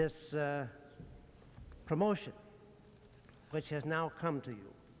this promotion, which has now come to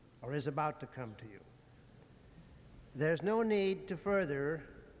you, or is about to come to you. There's no need to further,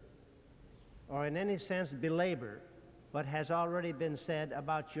 or in any sense belabor, what has already been said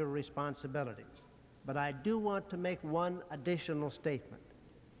about your responsibilities. But I do want to make one additional statement.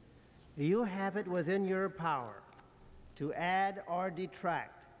 You have it within your power to add or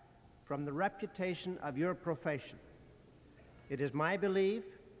detract from the reputation of your profession. It is my belief,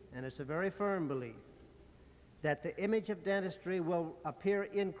 and it's a very firm belief, that the image of dentistry will appear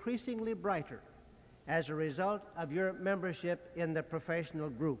increasingly brighter as a result of your membership in the professional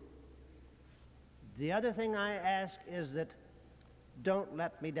group. The other thing I ask is that don't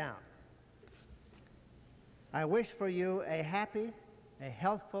let me down. I wish for you a happy, a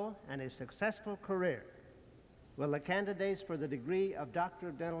healthful, and a successful career. Will the candidates for the degree of Doctor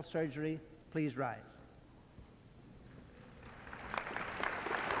of Dental Surgery please rise?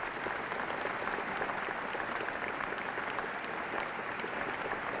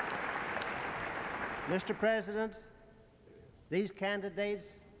 Mr. President, these candidates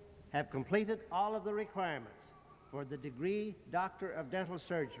have completed all of the requirements for the degree Doctor of Dental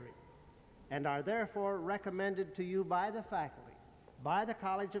Surgery and are therefore recommended to you by the faculty, by the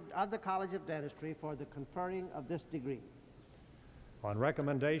College of Dentistry for the conferring of this degree. On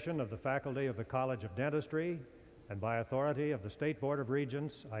recommendation of the faculty of the College of Dentistry and by authority of the State Board of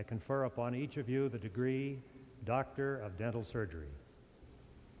Regents, I confer upon each of you the degree Doctor of Dental Surgery.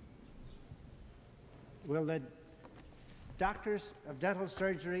 Will the doctors of dental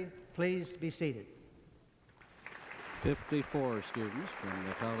surgery please be seated? 54 students from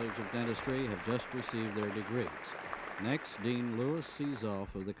the College of Dentistry have just received their degrees. Next, Dean Lewis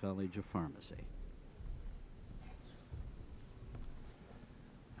Seezoff of the College of Pharmacy.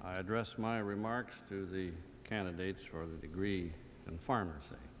 I address my remarks to the candidates for the degree in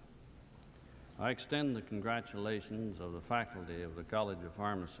pharmacy. I extend the congratulations of the faculty of the College of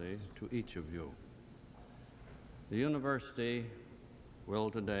Pharmacy to each of you. The university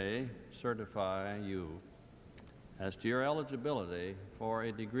will today certify you as to your eligibility for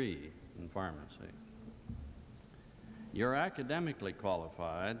a degree in pharmacy. You're academically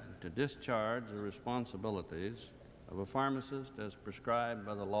qualified to discharge the responsibilities of a pharmacist as prescribed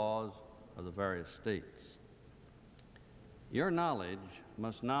by the laws of the various states. Your knowledge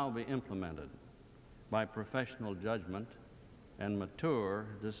must now be implemented by professional judgment and mature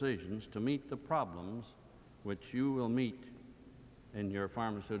decisions to meet the problems which you will meet in your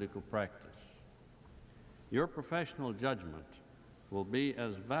pharmaceutical practice. Your professional judgment will be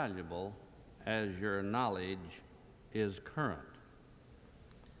as valuable as your knowledge is current.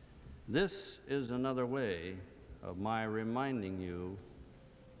 This is another way of my reminding you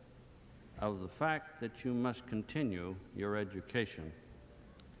of the fact that you must continue your education,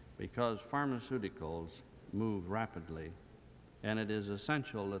 because pharmaceuticals move rapidly, and it is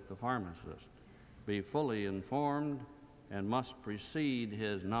essential that the pharmacist be fully informed and must precede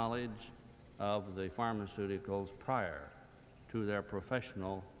his knowledge of the pharmaceuticals prior to their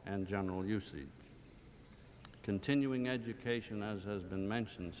professional and general usage. Continuing education, as has been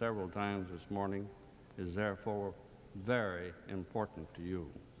mentioned several times this morning, is therefore very important to you.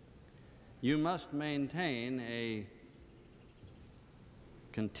 You must maintain a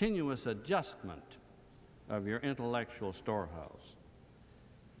continuous adjustment of your intellectual storehouse.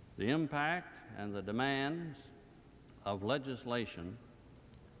 The impact and the demands of legislation,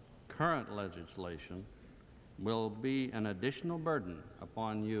 current legislation, will be an additional burden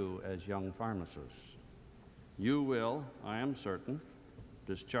upon you as young pharmacists. You will, I am certain,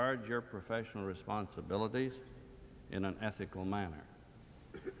 discharge your professional responsibilities in an ethical manner.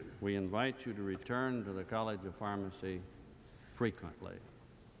 We invite you to return to the College of Pharmacy frequently.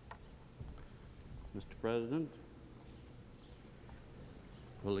 Mr. President,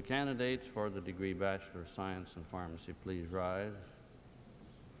 will the candidates for the degree Bachelor of Science in Pharmacy please rise?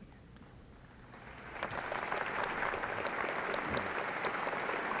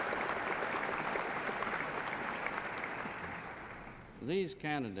 These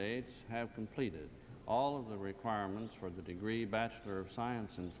candidates have completed all of the requirements for the degree Bachelor of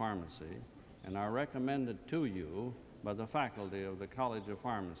Science in Pharmacy and are recommended to you by the faculty of the College of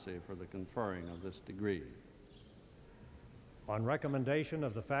Pharmacy for the conferring of this degree. On recommendation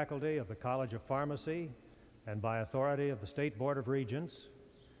of the faculty of the College of Pharmacy and by authority of the State Board of Regents,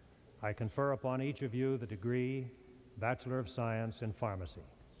 I confer upon each of you the degree Bachelor of Science in Pharmacy.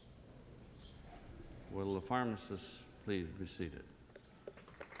 Will the pharmacists please be seated?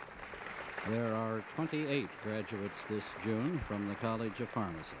 There are 28 graduates this June from the College of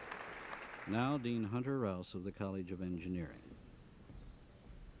Pharmacy. Now, Dean Hunter Rouse of the College of Engineering.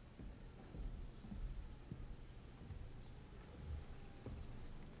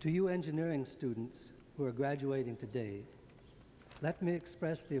 To you engineering students who are graduating today, let me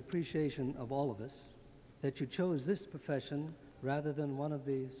express the appreciation of all of us that you chose this profession rather than one of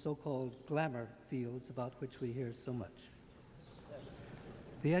the so-called glamour fields about which we hear so much.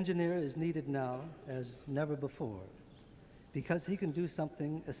 The engineer is needed now as never before because he can do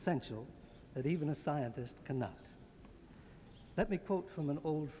something essential that even a scientist cannot. Let me quote from an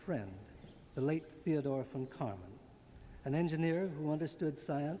old friend, the late Theodore von Karman, an engineer who understood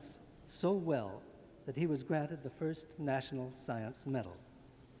science so well that he was granted the first National Science Medal.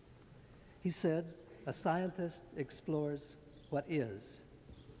 He said, "A scientist explores what is.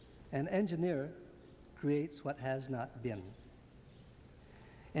 An engineer creates what has not been."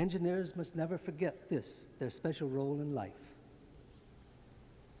 Engineers must never forget this, their special role in life.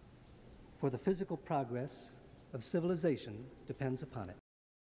 For the physical progress of civilization depends upon it.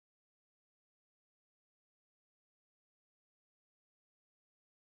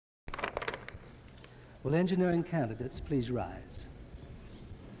 Will engineering candidates please rise?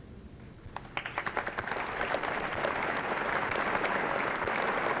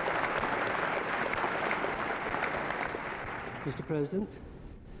 Mr. President,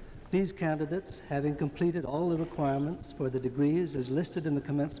 these candidates, having completed all the requirements for the degrees as listed in the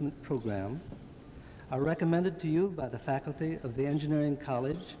commencement program, are recommended to you by the faculty of the Engineering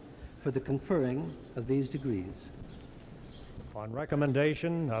College for the conferring of these degrees. On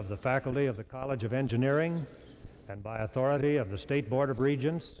recommendation of the faculty of the College of Engineering and by authority of the State Board of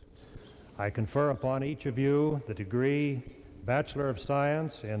Regents, I confer upon each of you the degree Bachelor of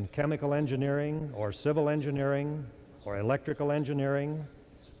Science in Chemical Engineering or Civil Engineering or Electrical Engineering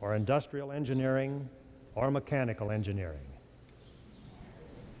or Industrial Engineering or Mechanical Engineering.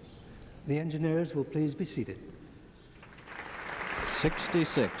 The engineers will please be seated.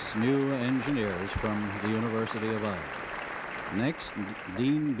 66 new engineers from the University of Iowa. Next,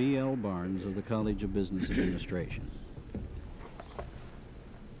 Dean B.L. Barnes of the College of Business Administration.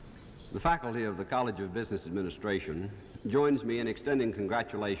 The faculty of the College of Business Administration joins me in extending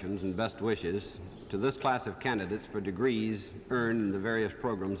congratulations and best wishes to this class of candidates for degrees earned in the various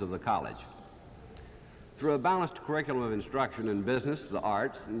programs of the college. Through a balanced curriculum of instruction in business, the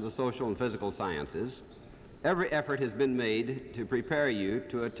arts, and the social and physical sciences, every effort has been made to prepare you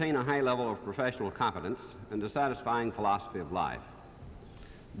to attain a high level of professional competence and a satisfying philosophy of life.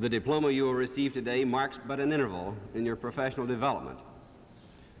 The diploma you will receive today marks but an interval in your professional development.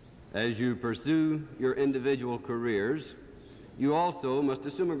 As you pursue your individual careers, you also must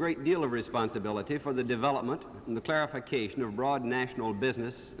assume a great deal of responsibility for the development and the clarification of broad national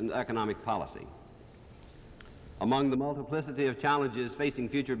business and economic policy. Among the multiplicity of challenges facing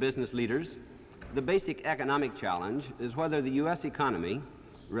future business leaders, the basic economic challenge is whether the U.S. economy,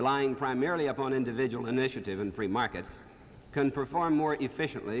 relying primarily upon individual initiative and free markets, can perform more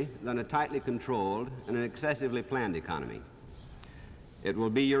efficiently than a tightly controlled and an excessively planned economy. It will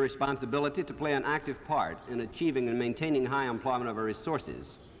be your responsibility to play an active part in achieving and maintaining high employment of our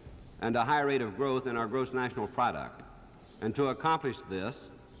resources and a high rate of growth in our gross national product, and to accomplish this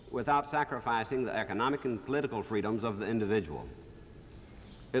without sacrificing the economic and political freedoms of the individual.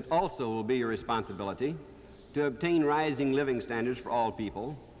 It also will be your responsibility to obtain rising living standards for all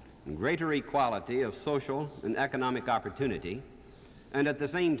people and greater equality of social and economic opportunity, and at the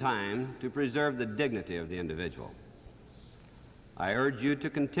same time to preserve the dignity of the individual. I urge you to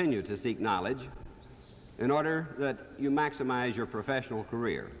continue to seek knowledge in order that you maximize your professional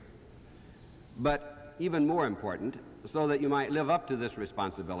career. But even more important, so that you might live up to this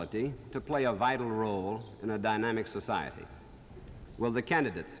responsibility to play a vital role in a dynamic society. Will the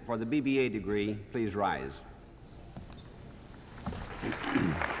candidates for the BBA degree please rise? Mr.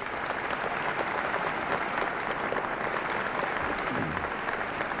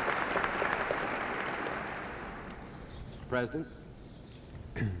 President,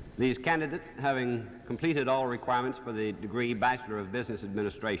 these candidates, having completed all requirements for the degree Bachelor of Business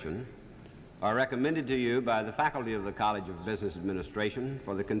Administration, are recommended to you by the faculty of the College of Business Administration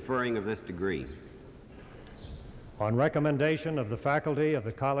for the conferring of this degree. On recommendation of the faculty of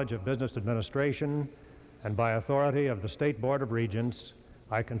the College of Business Administration and by authority of the State Board of Regents,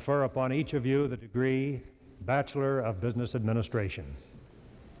 I confer upon each of you the degree Bachelor of Business Administration.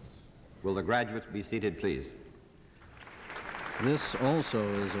 Will the graduates be seated, please? This also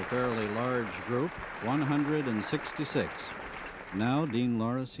is a fairly large group, 166. Now, Dean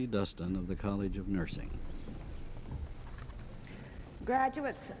Laura C. Dustin of the College of Nursing.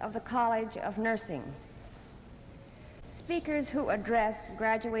 Graduates of the College of Nursing. Speakers who address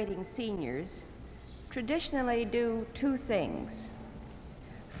graduating seniors traditionally do two things.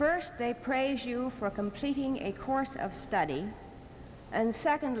 First, they praise you for completing a course of study, and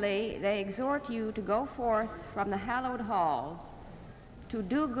secondly, they exhort you to go forth from the hallowed halls to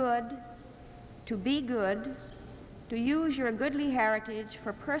do good, to be good, to use your goodly heritage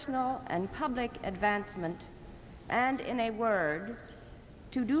for personal and public advancement, and in a word,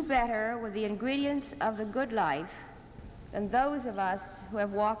 to do better with the ingredients of the good life than those of us who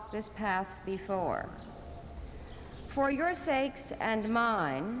have walked this path before. For your sakes and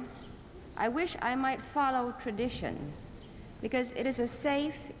mine, I wish I might follow tradition, because it is a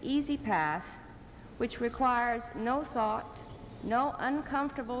safe, easy path which requires no thought, no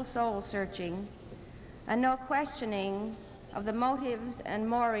uncomfortable soul-searching, and no questioning of the motives and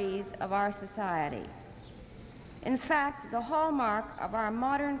mores of our society. In fact, the hallmark of our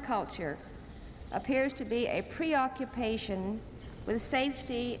modern culture appears to be a preoccupation with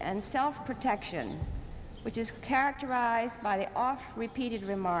safety and self-protection, which is characterized by the oft-repeated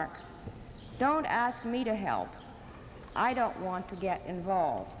remark, "Don't ask me to help. I don't want to get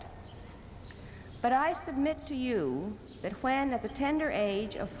involved." But I submit to you that when at the tender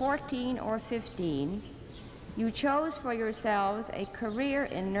age of 14 or 15, you chose for yourselves a career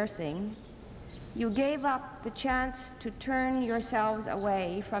in nursing, you gave up the chance to turn yourselves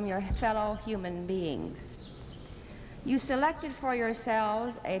away from your fellow human beings. You selected for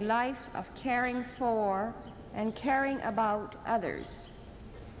yourselves a life of caring for and caring about others.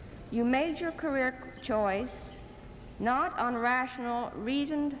 You made your career choice, not on rational,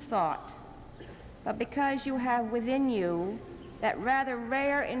 reasoned thought, but because you have within you that rather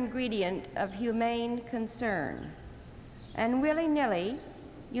rare ingredient of humane concern. And willy-nilly,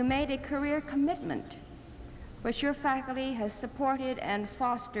 you made a career commitment, which your faculty has supported and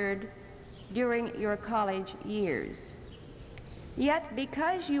fostered during your college years. Yet,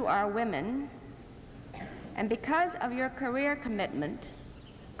 because you are women, and because of your career commitment,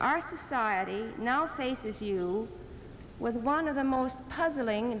 our society now faces you with one of the most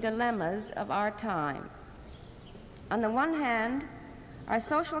puzzling dilemmas of our time. On the one hand, our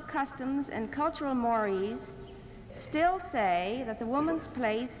social customs and cultural mores still say that the woman's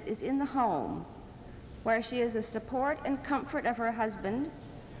place is in the home, where she is the support and comfort of her husband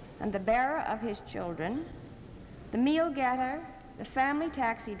and the bearer of his children, the meal getter, the family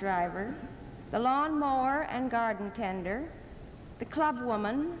taxi driver, the lawn mower and garden tender, the club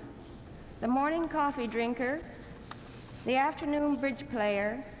woman, the morning coffee drinker, the afternoon bridge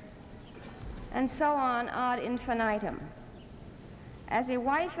player, and so on ad infinitum. As a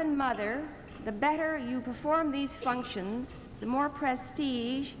wife and mother, the better you perform these functions, the more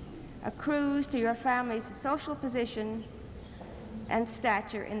prestige accrues to your family's social position and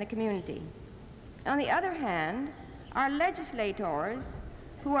stature in the community. On the other hand, our legislators,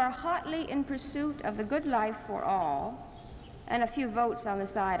 who are hotly in pursuit of the good life for all, and a few votes on the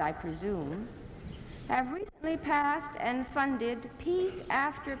side, I presume, have recently passed and funded piece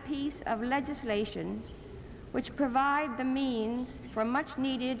after piece of legislation which provide the means for much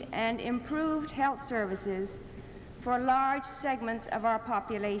needed and improved health services for large segments of our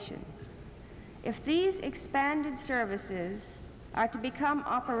population. If these expanded services are to become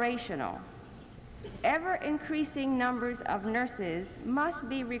operational, ever-increasing numbers of nurses must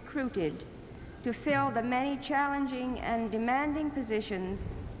be recruited to fill the many challenging and demanding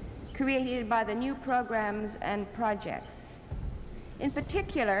positions created by the new programs and projects. In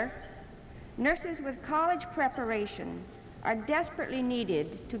particular, nurses with college preparation are desperately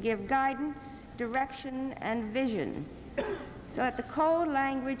needed to give guidance, direction, and vision so that the cold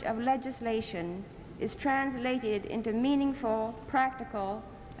language of legislation is translated into meaningful, practical,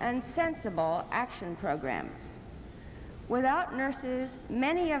 and sensible action programs. Without nurses,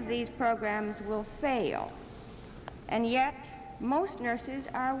 many of these programs will fail, and yet most nurses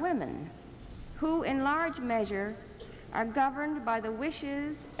are women who, in large measure, are governed by the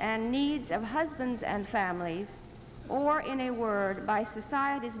wishes and needs of husbands and families, or, in a word, by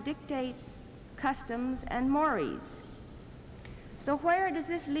society's dictates, customs, and mores. So where does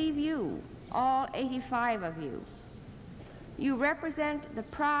this leave you, all 85 of you? You represent the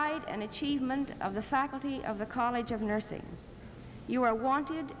pride and achievement of the faculty of the College of Nursing. You are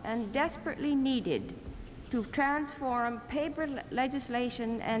wanted and desperately needed to transform paper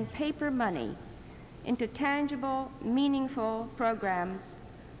legislation and paper money into tangible, meaningful programs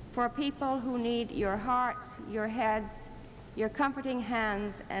for people who need your hearts, your heads, your comforting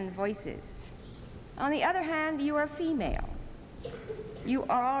hands and voices. On the other hand, you are female. You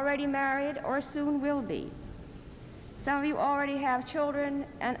are already married or soon will be. Some of you already have children,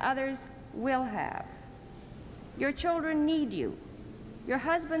 and others will have. Your children need you. Your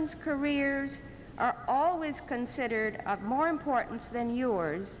husband's careers are always considered of more importance than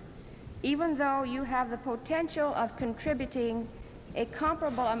yours, even though you have the potential of contributing a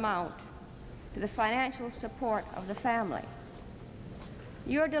comparable amount to the financial support of the family.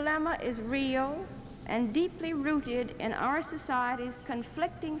 Your dilemma is real and deeply rooted in our society's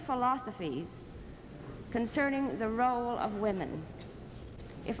conflicting philosophies concerning the role of women.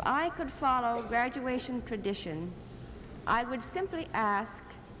 If I could follow graduation tradition, I would simply ask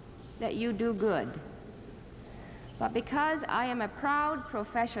that you do good. But because I am a proud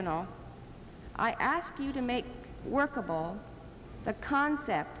professional, I ask you to make workable the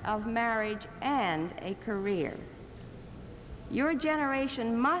concept of marriage and a career. Your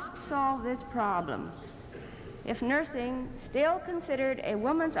generation must solve this problem. If nursing, still considered a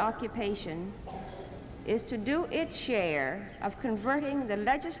woman's occupation, is to do its share of converting the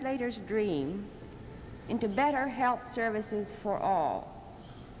legislator's dream into better health services for all.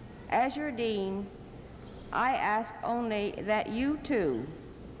 As your dean, I ask only that you too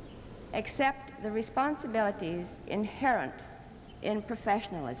accept the responsibilities inherent in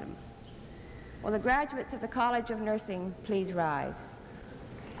professionalism. Will the graduates of the College of Nursing please rise?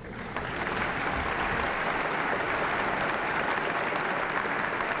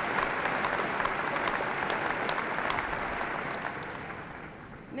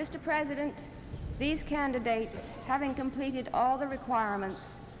 Mr. President, these candidates, having completed all the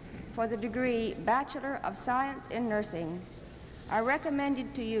requirements for the degree Bachelor of Science in Nursing, are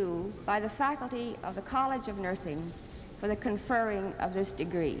recommended to you by the faculty of the College of Nursing for the conferring of this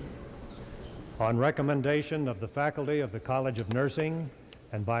degree. On recommendation of the faculty of the College of Nursing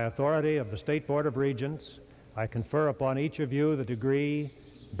and by authority of the State Board of Regents, I confer upon each of you the degree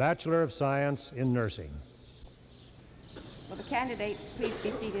Bachelor of Science in Nursing. Will the candidates please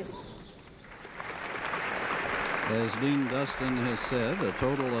be seated? As Dean Dustin has said, a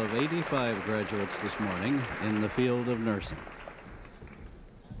total of 85 graduates this morning in the field of nursing.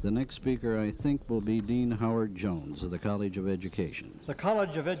 The next speaker, I think, will be Dean Howard Jones of the College of Education. The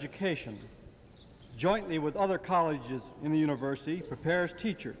College of Education, jointly with other colleges in the university, prepares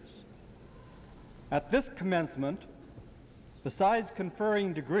teachers. At this commencement, besides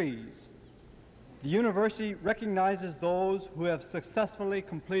conferring degrees, the university recognizes those who have successfully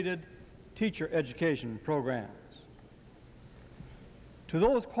completed teacher education programs. To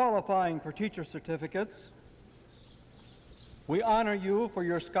those qualifying for teacher certificates, we honor you for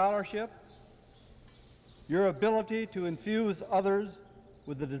your scholarship, your ability to infuse others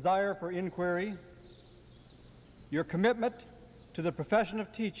with the desire for inquiry, your commitment to the profession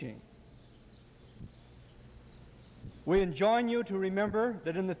of teaching. We enjoin you to remember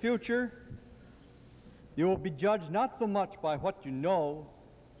that in the future, you will be judged not so much by what you know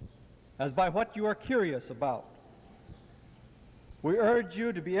as by what you are curious about. We urge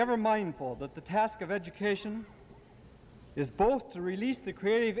you to be ever mindful that the task of education is both to release the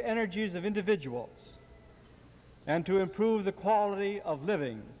creative energies of individuals and to improve the quality of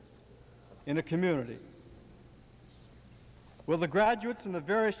living in a community. Will the graduates from the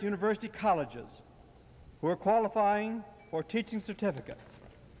various university colleges who are qualifying for teaching certificates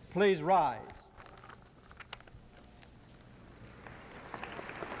please rise?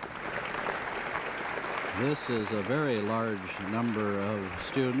 This is a very large number of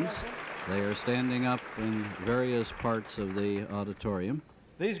students. They are standing up in various parts of the auditorium.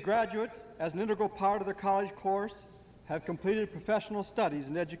 These graduates, as an integral part of their college course, have completed professional studies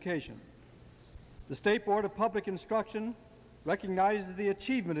in education. The State Board of Public Instruction recognizes the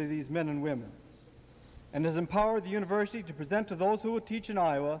achievement of these men and women and has empowered the university to present to those who will teach in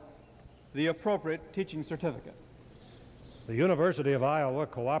Iowa the appropriate teaching certificate. The University of Iowa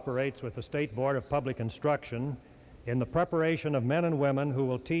cooperates with the State Board of Public Instruction in the preparation of men and women who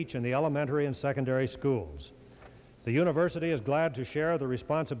will teach in the elementary and secondary schools. The university is glad to share the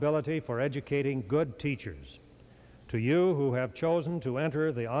responsibility for educating good teachers. To you who have chosen to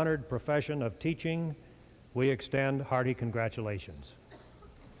enter the honored profession of teaching, we extend hearty congratulations.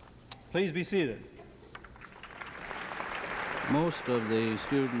 Please be seated. Most of the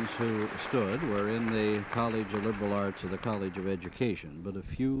students who stood were in the College of Liberal Arts or the College of Education, but a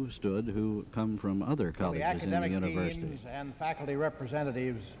few stood who come from other colleges in the university. The academic deans and faculty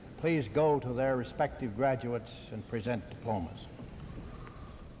representatives, please go to their respective graduates and present diplomas.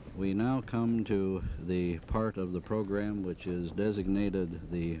 We now come to the part of the program which is designated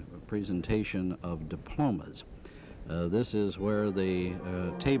the presentation of diplomas. This is where the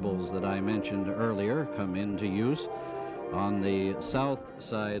tables that I mentioned earlier come into use. On the south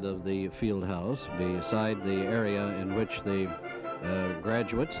side of the field house, beside the area in which the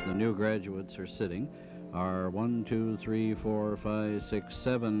graduates, the new graduates, are sitting, are 1, 2, 3, 4, 5, 6,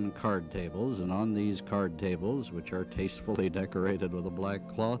 7 card tables, and on these card tables, which are tastefully decorated with a black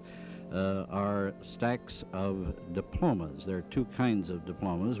cloth, are stacks of diplomas. There are two kinds of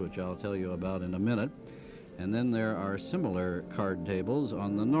diplomas, which I'll tell you about in a minute. And then there are similar card tables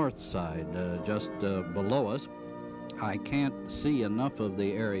on the north side, just below us. I can't see enough of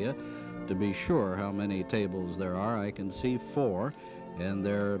the area to be sure how many tables there are. I can see 4, and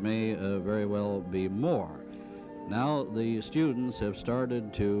there may very well be more. Now the students have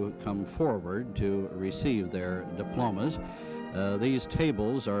started to come forward to receive their diplomas. These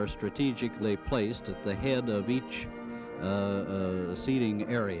tables are strategically placed at the head of each seating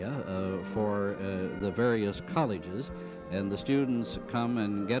area for the various colleges, and the students come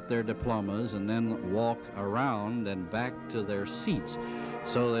and get their diplomas and then walk around and back to their seats.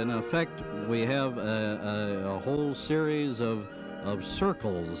 So in effect, we have a whole series of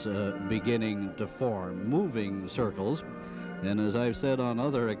circles beginning to form, moving circles. And as I've said on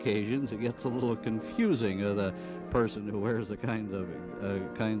other occasions, it gets a little confusing to the person who wears the kind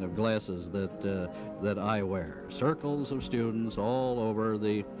of glasses that I wear. Circles of students all over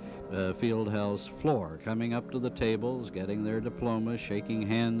the field house floor, coming up to the tables, getting their diplomas, shaking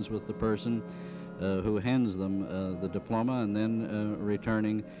hands with the person who hands them the diploma, and then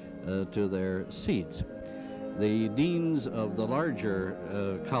returning to their seats. The deans of the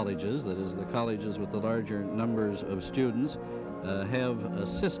larger colleges, that is the colleges with the larger numbers of students, have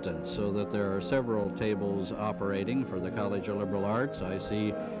assistants, so that there are several tables operating for the College of Liberal Arts. I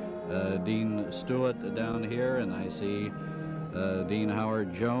see Dean Stewart down here, and I see Dean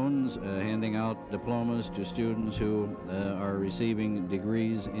Howard Jones handing out diplomas to students who are receiving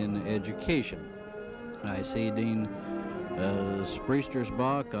degrees in education. I see Dean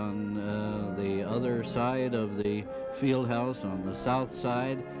Spriestersbach on the other side of the field house, on the south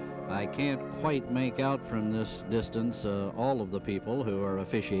side. I can't quite make out from this distance all of the people who are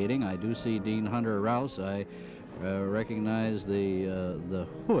officiating. I do see Dean Hunter Rouse. I recognize the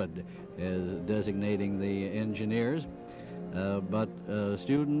hood as designating the engineers. But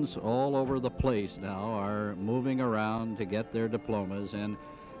students all over the place now are moving around to get their diplomas and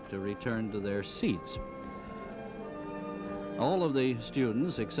to return to their seats. All of the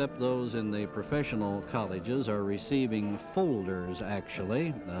students, except those in the professional colleges, are receiving folders,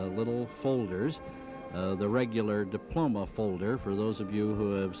 actually, little folders. The regular diploma folder, for those of you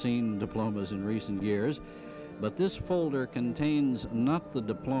who have seen diplomas in recent years. But this folder contains not the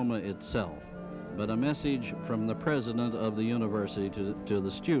diploma itself, but a message from the president of the university to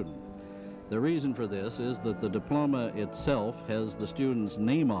the student. The reason for this is that the diploma itself has the student's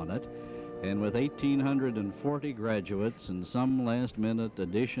name on it, and with 1,840 graduates and some last-minute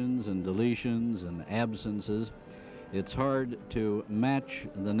additions and deletions and absences, it's hard to match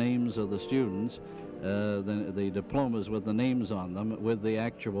the names of the students, the diplomas with the names on them, with the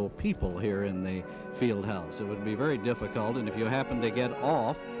actual people here in the field house. It would be very difficult, and if you happen to get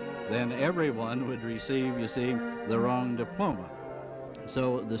off, then everyone would receive, you see, the wrong diploma.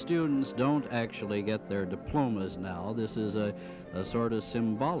 So the students don't actually get their diplomas now. This is a sort of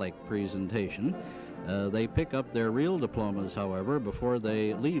symbolic presentation. They pick up their real diplomas, however, before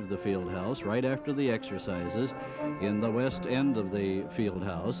they leave the field house, right after the exercises. In the west end of the field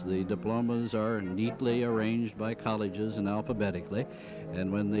house, the diplomas are neatly arranged by colleges and alphabetically,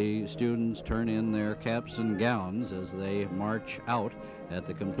 and when the students turn in their caps and gowns as they march out at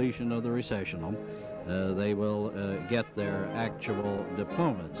the completion of the recessional, they will get their actual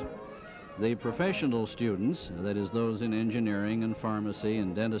diplomas. The professional students, that is those in engineering and pharmacy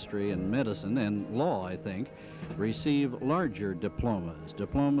and dentistry and medicine and law, I think, receive larger diplomas,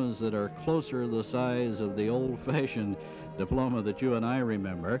 diplomas that are closer the size of the old-fashioned diploma that you and I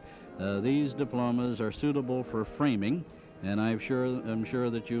remember. These diplomas are suitable for framing, and I'm sure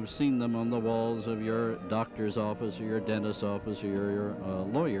that you've seen them on the walls of your doctor's office or your dentist's office or your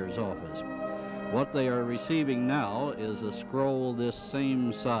lawyer's office. What they are receiving now is a scroll this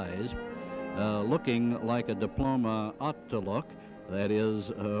same size, looking like a diploma ought to look, that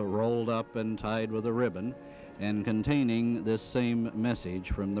is, rolled up and tied with a ribbon, and containing this same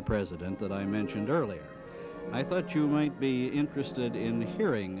message from the president that I mentioned earlier. I thought you might be interested in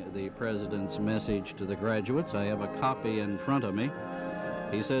hearing the president's message to the graduates. I have a copy in front of me.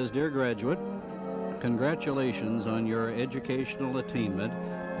 He says, "Dear graduate, congratulations on your educational attainment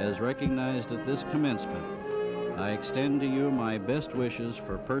as recognized at this commencement. I extend to you my best wishes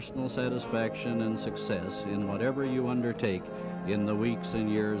for personal satisfaction and success in whatever you undertake in the weeks and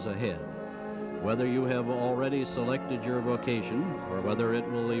years ahead. Whether you have already selected your vocation or whether it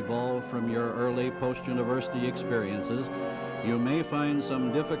will evolve from your early post-university experiences, you may find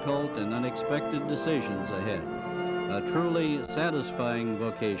some difficult and unexpected decisions ahead. A truly satisfying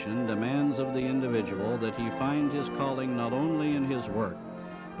vocation demands of the individual that he find his calling not only in his work,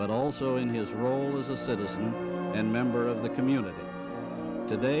 but also in his role as a citizen and member of the community.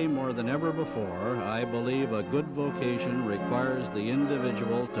 Today, more than ever before, I believe a good vocation requires the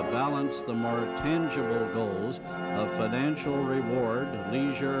individual to balance the more tangible goals of financial reward,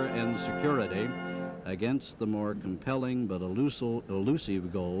 leisure, and security against the more compelling but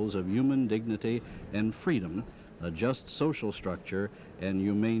elusive goals of human dignity and freedom, a just social structure, and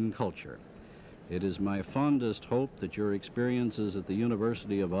humane culture. It is my fondest hope that your experiences at the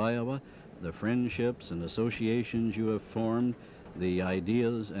University of Iowa, the friendships and associations you have formed, the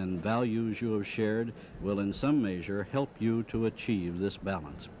ideas and values you have shared will in some measure help you to achieve this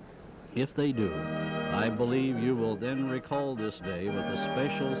balance. If they do, I believe you will then recall this day with a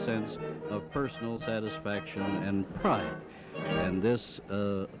special sense of personal satisfaction and pride." And this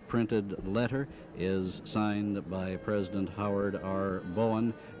printed letter is signed by President Howard R.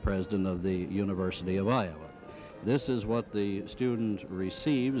 Bowen, President of the University of Iowa. This is what the student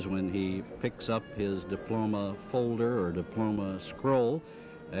receives when he picks up his diploma folder or diploma scroll,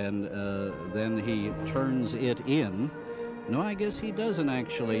 and then he turns it in. No, I guess he doesn't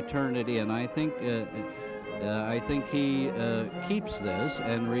actually turn it in. I think he keeps this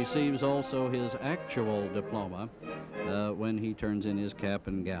and receives also his actual diploma when he turns in his cap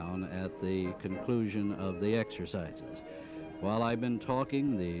and gown at the conclusion of the exercises. While I've been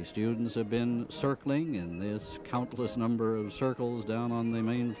talking, the students have been circling in this countless number of circles down on the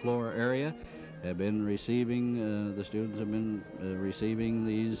main floor area, have been receiving, the students have been receiving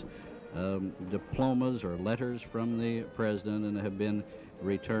these diplomas or letters from the president and have been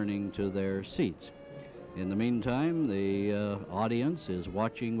returning to their seats. In the meantime, the audience is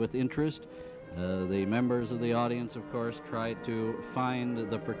watching with interest. The members of the audience, of course, try to find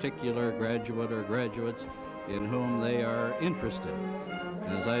the particular graduate or graduates in whom they are interested.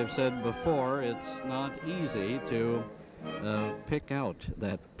 As I've said before, it's not easy to pick out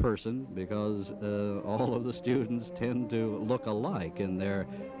that person because all of the students tend to look alike in their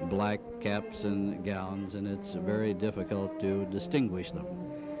black caps and gowns, and it's very difficult to distinguish them.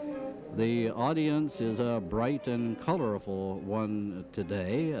 The audience is a bright and colorful one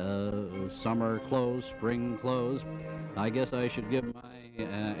today. Summer clothes, spring clothes. I guess I should give my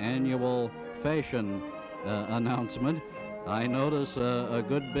annual fashion announcement. I notice a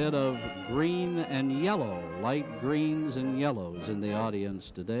good bit of green and yellow, light greens and yellows in the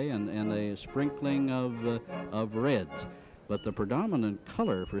audience today, and a sprinkling of reds. But the predominant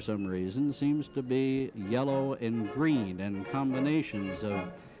color, for some reason, seems to be yellow and green, and combinations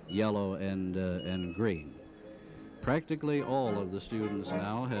of yellow and green. Practically all of the students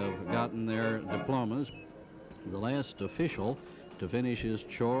now have gotten their diplomas. The last official to finish his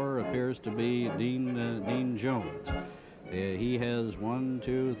chore appears to be Dean Jones. He has 1,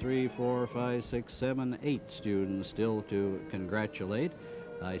 2, 3, 4, 5, 6, 7, 8 students still to congratulate.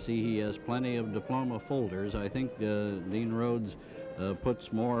 I see he has plenty of diploma folders. I think Dean Rhodes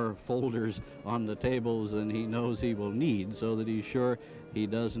puts more folders on the tables than he knows he will need, so that he's sure he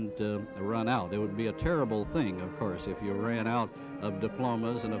doesn't run out. It would be a terrible thing, of course, if you ran out of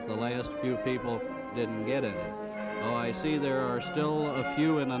diplomas and if the last few people didn't get any. Oh, I see there are still a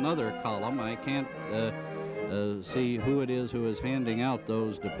few in another column. I can't see who it is who is handing out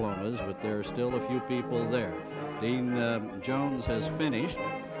those diplomas, but there are still a few people there. Dean Jones has finished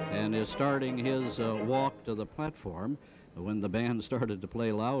and is starting his walk to the platform. When the band started to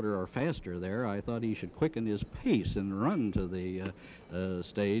play louder or faster there, I thought he should quicken his pace and run to the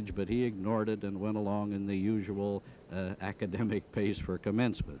stage, but he ignored it and went along in the usual academic pace for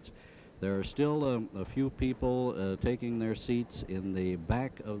commencements. There are still a few people taking their seats in the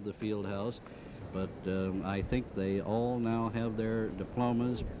back of the field house, but I think they all now have their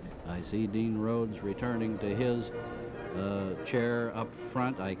diplomas. I see Dean Rhodes returning to his chair up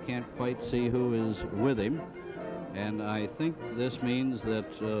front. I can't quite see who is with him. And I think this means that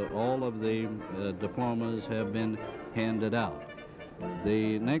all of the diplomas have been handed out.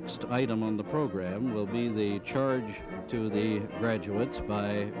 The next item on the program will be the charge to the graduates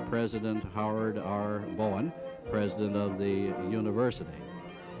by President Howard R. Bowen, President of the university.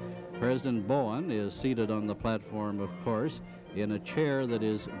 President Bowen is seated on the platform, of course, in a chair that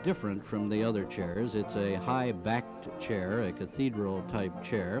is different from the other chairs. It's a high-backed chair, a cathedral-type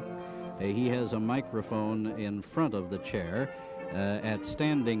chair. He has a microphone in front of the chair at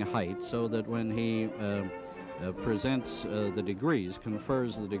standing height, so that when he presents the degrees,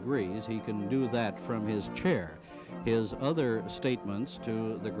 confers the degrees, he can do that from his chair. His other statements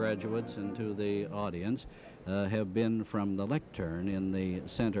to the graduates and to the audience have been from the lectern in the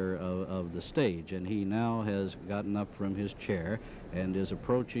center of the stage, and he now has gotten up from his chair and is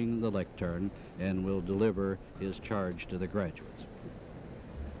approaching the lectern and will deliver his charge to the graduates.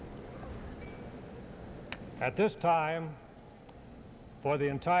 At this time, for the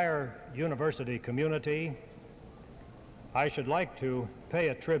entire university community, I should like to pay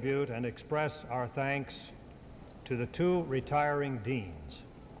a tribute and express our thanks to the two retiring deans,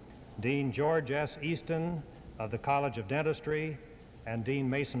 Dean George S. Easton of the College of Dentistry and Dean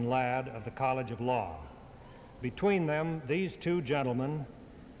Mason Ladd of the College of Law. Between them, these two gentlemen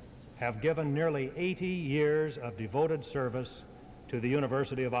have given nearly 80 years of devoted service to the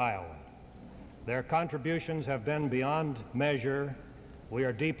University of Iowa. Their contributions have been beyond measure. We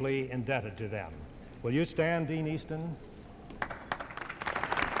are deeply indebted to them. Will you stand, Dean Easton?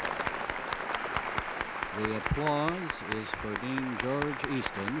 The applause is for Dean George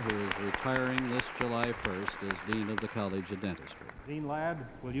Easton, who is retiring this July 1st as Dean of the College of Dentistry. Dean Ladd,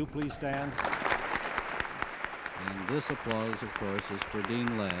 will you please stand? And this applause, of course, is for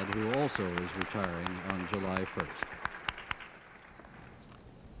Dean Ladd, who also is retiring on July 1st.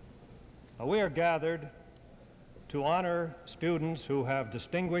 We are gathered to honor students who have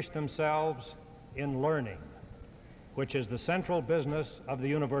distinguished themselves in learning, which is the central business of the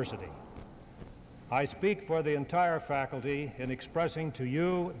university. I speak for the entire faculty in expressing to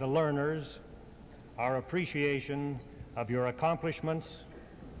you, the learners, our appreciation of your accomplishments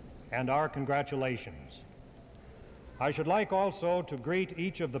and our congratulations. I should like also to greet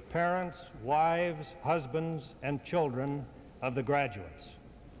each of the parents, wives, husbands, and children of the graduates.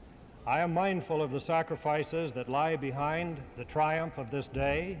 I am mindful of the sacrifices that lie behind the triumph of this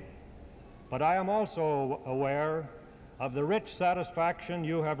day, but I am also aware of the rich satisfaction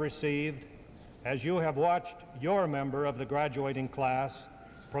you have received as you have watched your member of the graduating class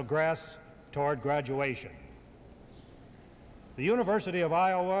progress toward graduation. The University of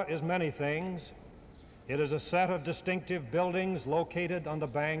Iowa is many things. It is a set of distinctive buildings located on the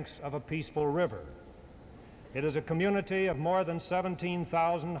banks of a peaceful river. It is a community of more than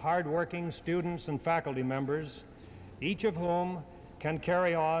 17,000 hardworking students and faculty members, each of whom can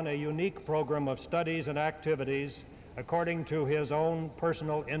carry on a unique program of studies and activities according to his own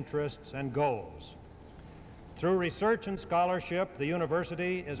personal interests and goals. Through research and scholarship, the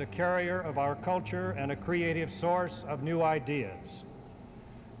university is a carrier of our culture and a creative source of new ideas.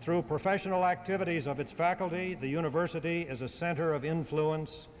 Through professional activities of its faculty, the university is a center of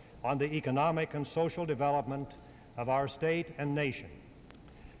influence on the economic and social development of our state and nation.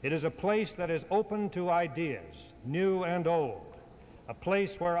 It is a place that is open to ideas, new and old, a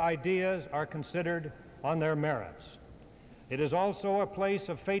place where ideas are considered on their merits. It is also a place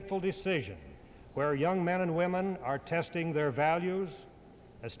of fateful decision, where young men and women are testing their values,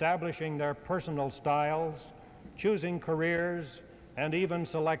 establishing their personal styles, choosing careers, and even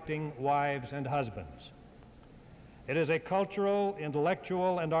selecting wives and husbands. It is a cultural,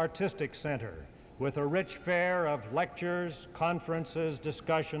 intellectual, and artistic center with a rich fare of lectures, conferences,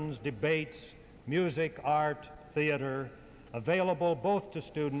 discussions, debates, music, art, theater, available both to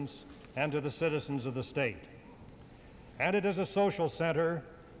students and to the citizens of the state. And it is a social center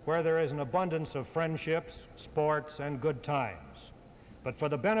where there is an abundance of friendships, sports, and good times. But for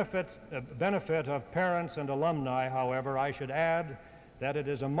the benefit of parents and alumni, however, I should add that it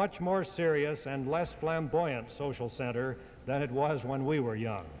is a much more serious and less flamboyant social center than it was when we were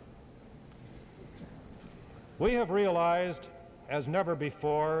young. We have realized, as never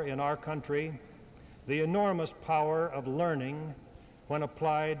before in our country, the enormous power of learning when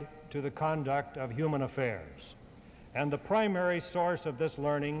applied to the conduct of human affairs. And the primary source of this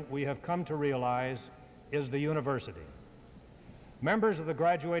learning, we have come to realize, is the university. Members of the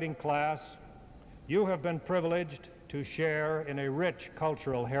graduating class, you have been privileged to share in a rich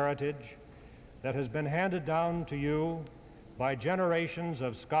cultural heritage that has been handed down to you by generations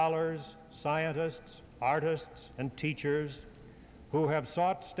of scholars, scientists, artists, and teachers who have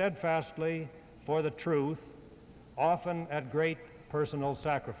sought steadfastly for the truth, often at great personal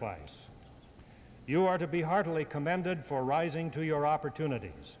sacrifice. You are to be heartily commended for rising to your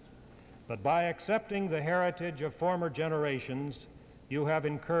opportunities, but by accepting the heritage of former generations, you have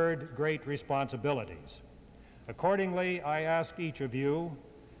incurred great responsibilities. Accordingly, I ask each of you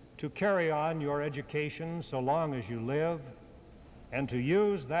to carry on your education so long as you live, and to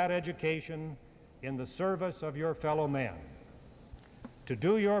use that education in the service of your fellow men, to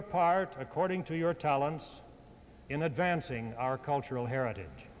do your part according to your talents in advancing our cultural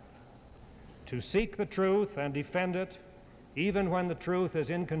heritage, to seek the truth and defend it even when the truth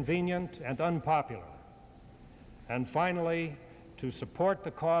is inconvenient and unpopular, and finally, to support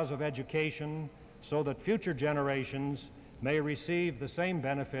the cause of education so that future generations may receive the same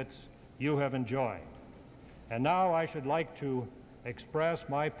benefits you have enjoyed. And now I should like to express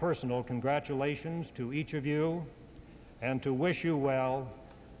my personal congratulations to each of you and to wish you well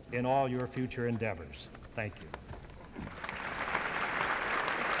in all your future endeavors. Thank you.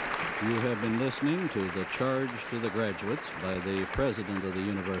 You have been listening to the Charge to the Graduates by the President of the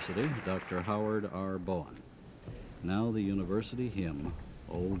University, Dr. Howard R. Bowen. Now the University hymn,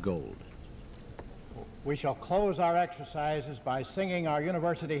 Old Gold. We shall close our exercises by singing our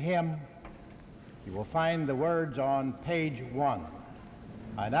university hymn. You will find the words on page 1.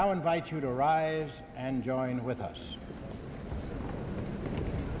 I now invite you to rise and join with us.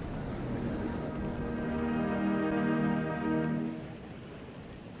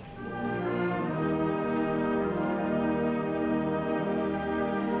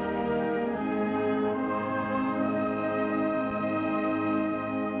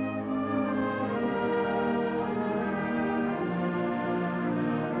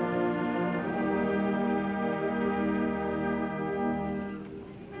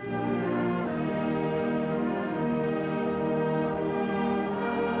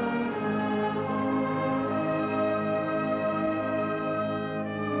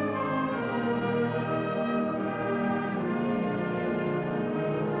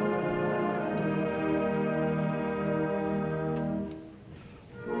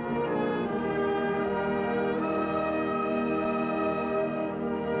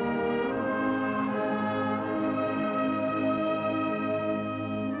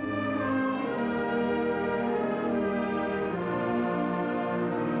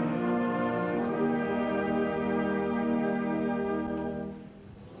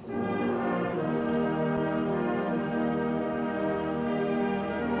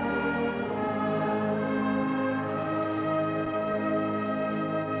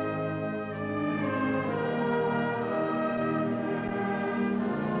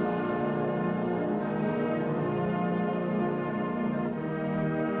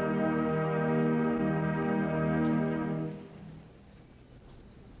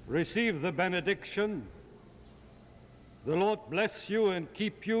 receive the benediction. The Lord bless you and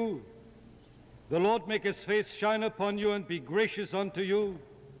keep you. The Lord make his face shine upon you and be gracious unto you.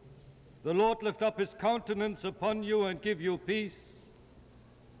 The Lord lift up his countenance upon you and give you peace.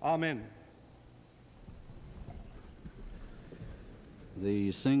 Amen.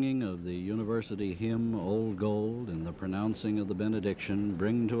 The singing of the university hymn, Old Gold, and the pronouncing of the benediction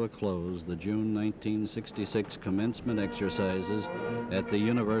bring to a close the June 1966 commencement exercises at the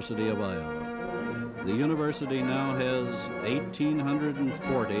University of Iowa. The university now has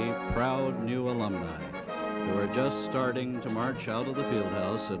 1,840 proud new alumni who are just starting to march out of the field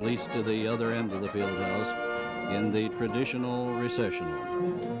house, at least to the other end of the field house, in the traditional recessional.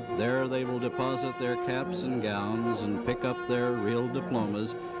 There they will deposit their caps and gowns and pick up their real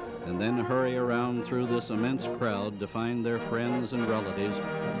diplomas and then hurry around through this immense crowd to find their friends and relatives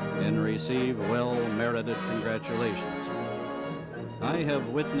and receive well-merited congratulations. I have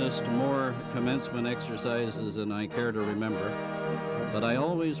witnessed more commencement exercises than I care to remember, but I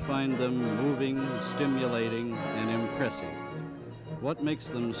always find them moving, stimulating, and impressive. What makes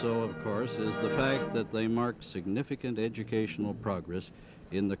them so, of course, is the fact that they mark significant educational progress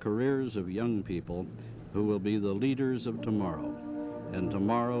in the careers of young people who will be the leaders of tomorrow. And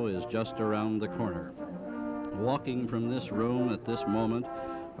tomorrow is just around the corner. Walking from this room at this moment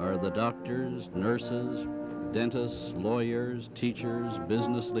are the doctors, nurses, dentists, lawyers, teachers,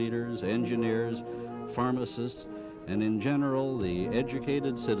 business leaders, engineers, pharmacists, and in general the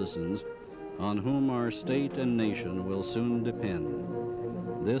educated citizens on whom our state and nation will soon depend.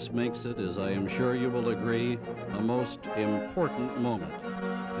 This makes it, as I am sure you will agree, a most important moment,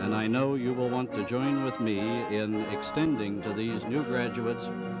 and I know you will want to join with me in extending to these new graduates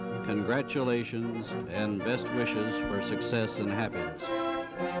congratulations and best wishes for success and happiness.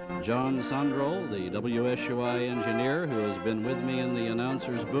 John Sondrol, the WSUI engineer who has been with me in the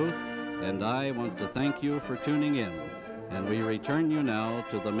announcer's booth, and I want to thank you for tuning in, and we return you now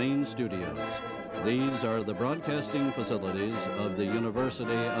to the main studios. These are the broadcasting facilities of the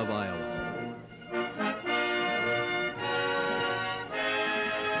University of Iowa.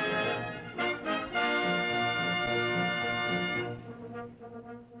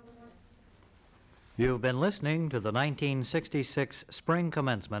 You've been listening to the 1966 Spring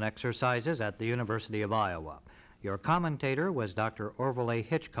Commencement exercises at the University of Iowa. Your commentator was Dr. Orville A.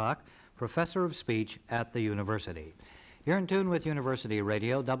 Hitchcock, Professor of Speech at the university. You're in tune with University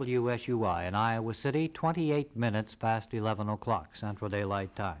Radio, WSUI, in Iowa City, 28 minutes past 11 o'clock, Central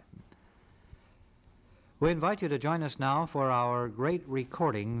Daylight Time. We invite you to join us now for our great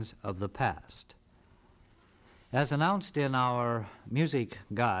recordings of the past. As announced in our music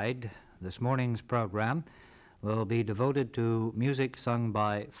guide, this morning's program will be devoted to music sung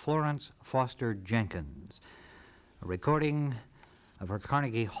by Florence Foster Jenkins, a recording of her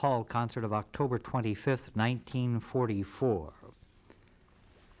Carnegie Hall concert of October 25th, 1944.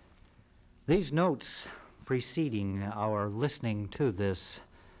 These notes preceding our listening to this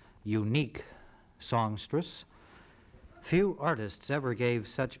unique songstress, few artists ever gave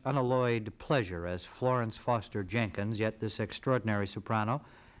such unalloyed pleasure as Florence Foster Jenkins, yet this extraordinary soprano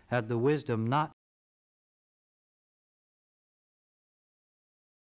had the wisdom not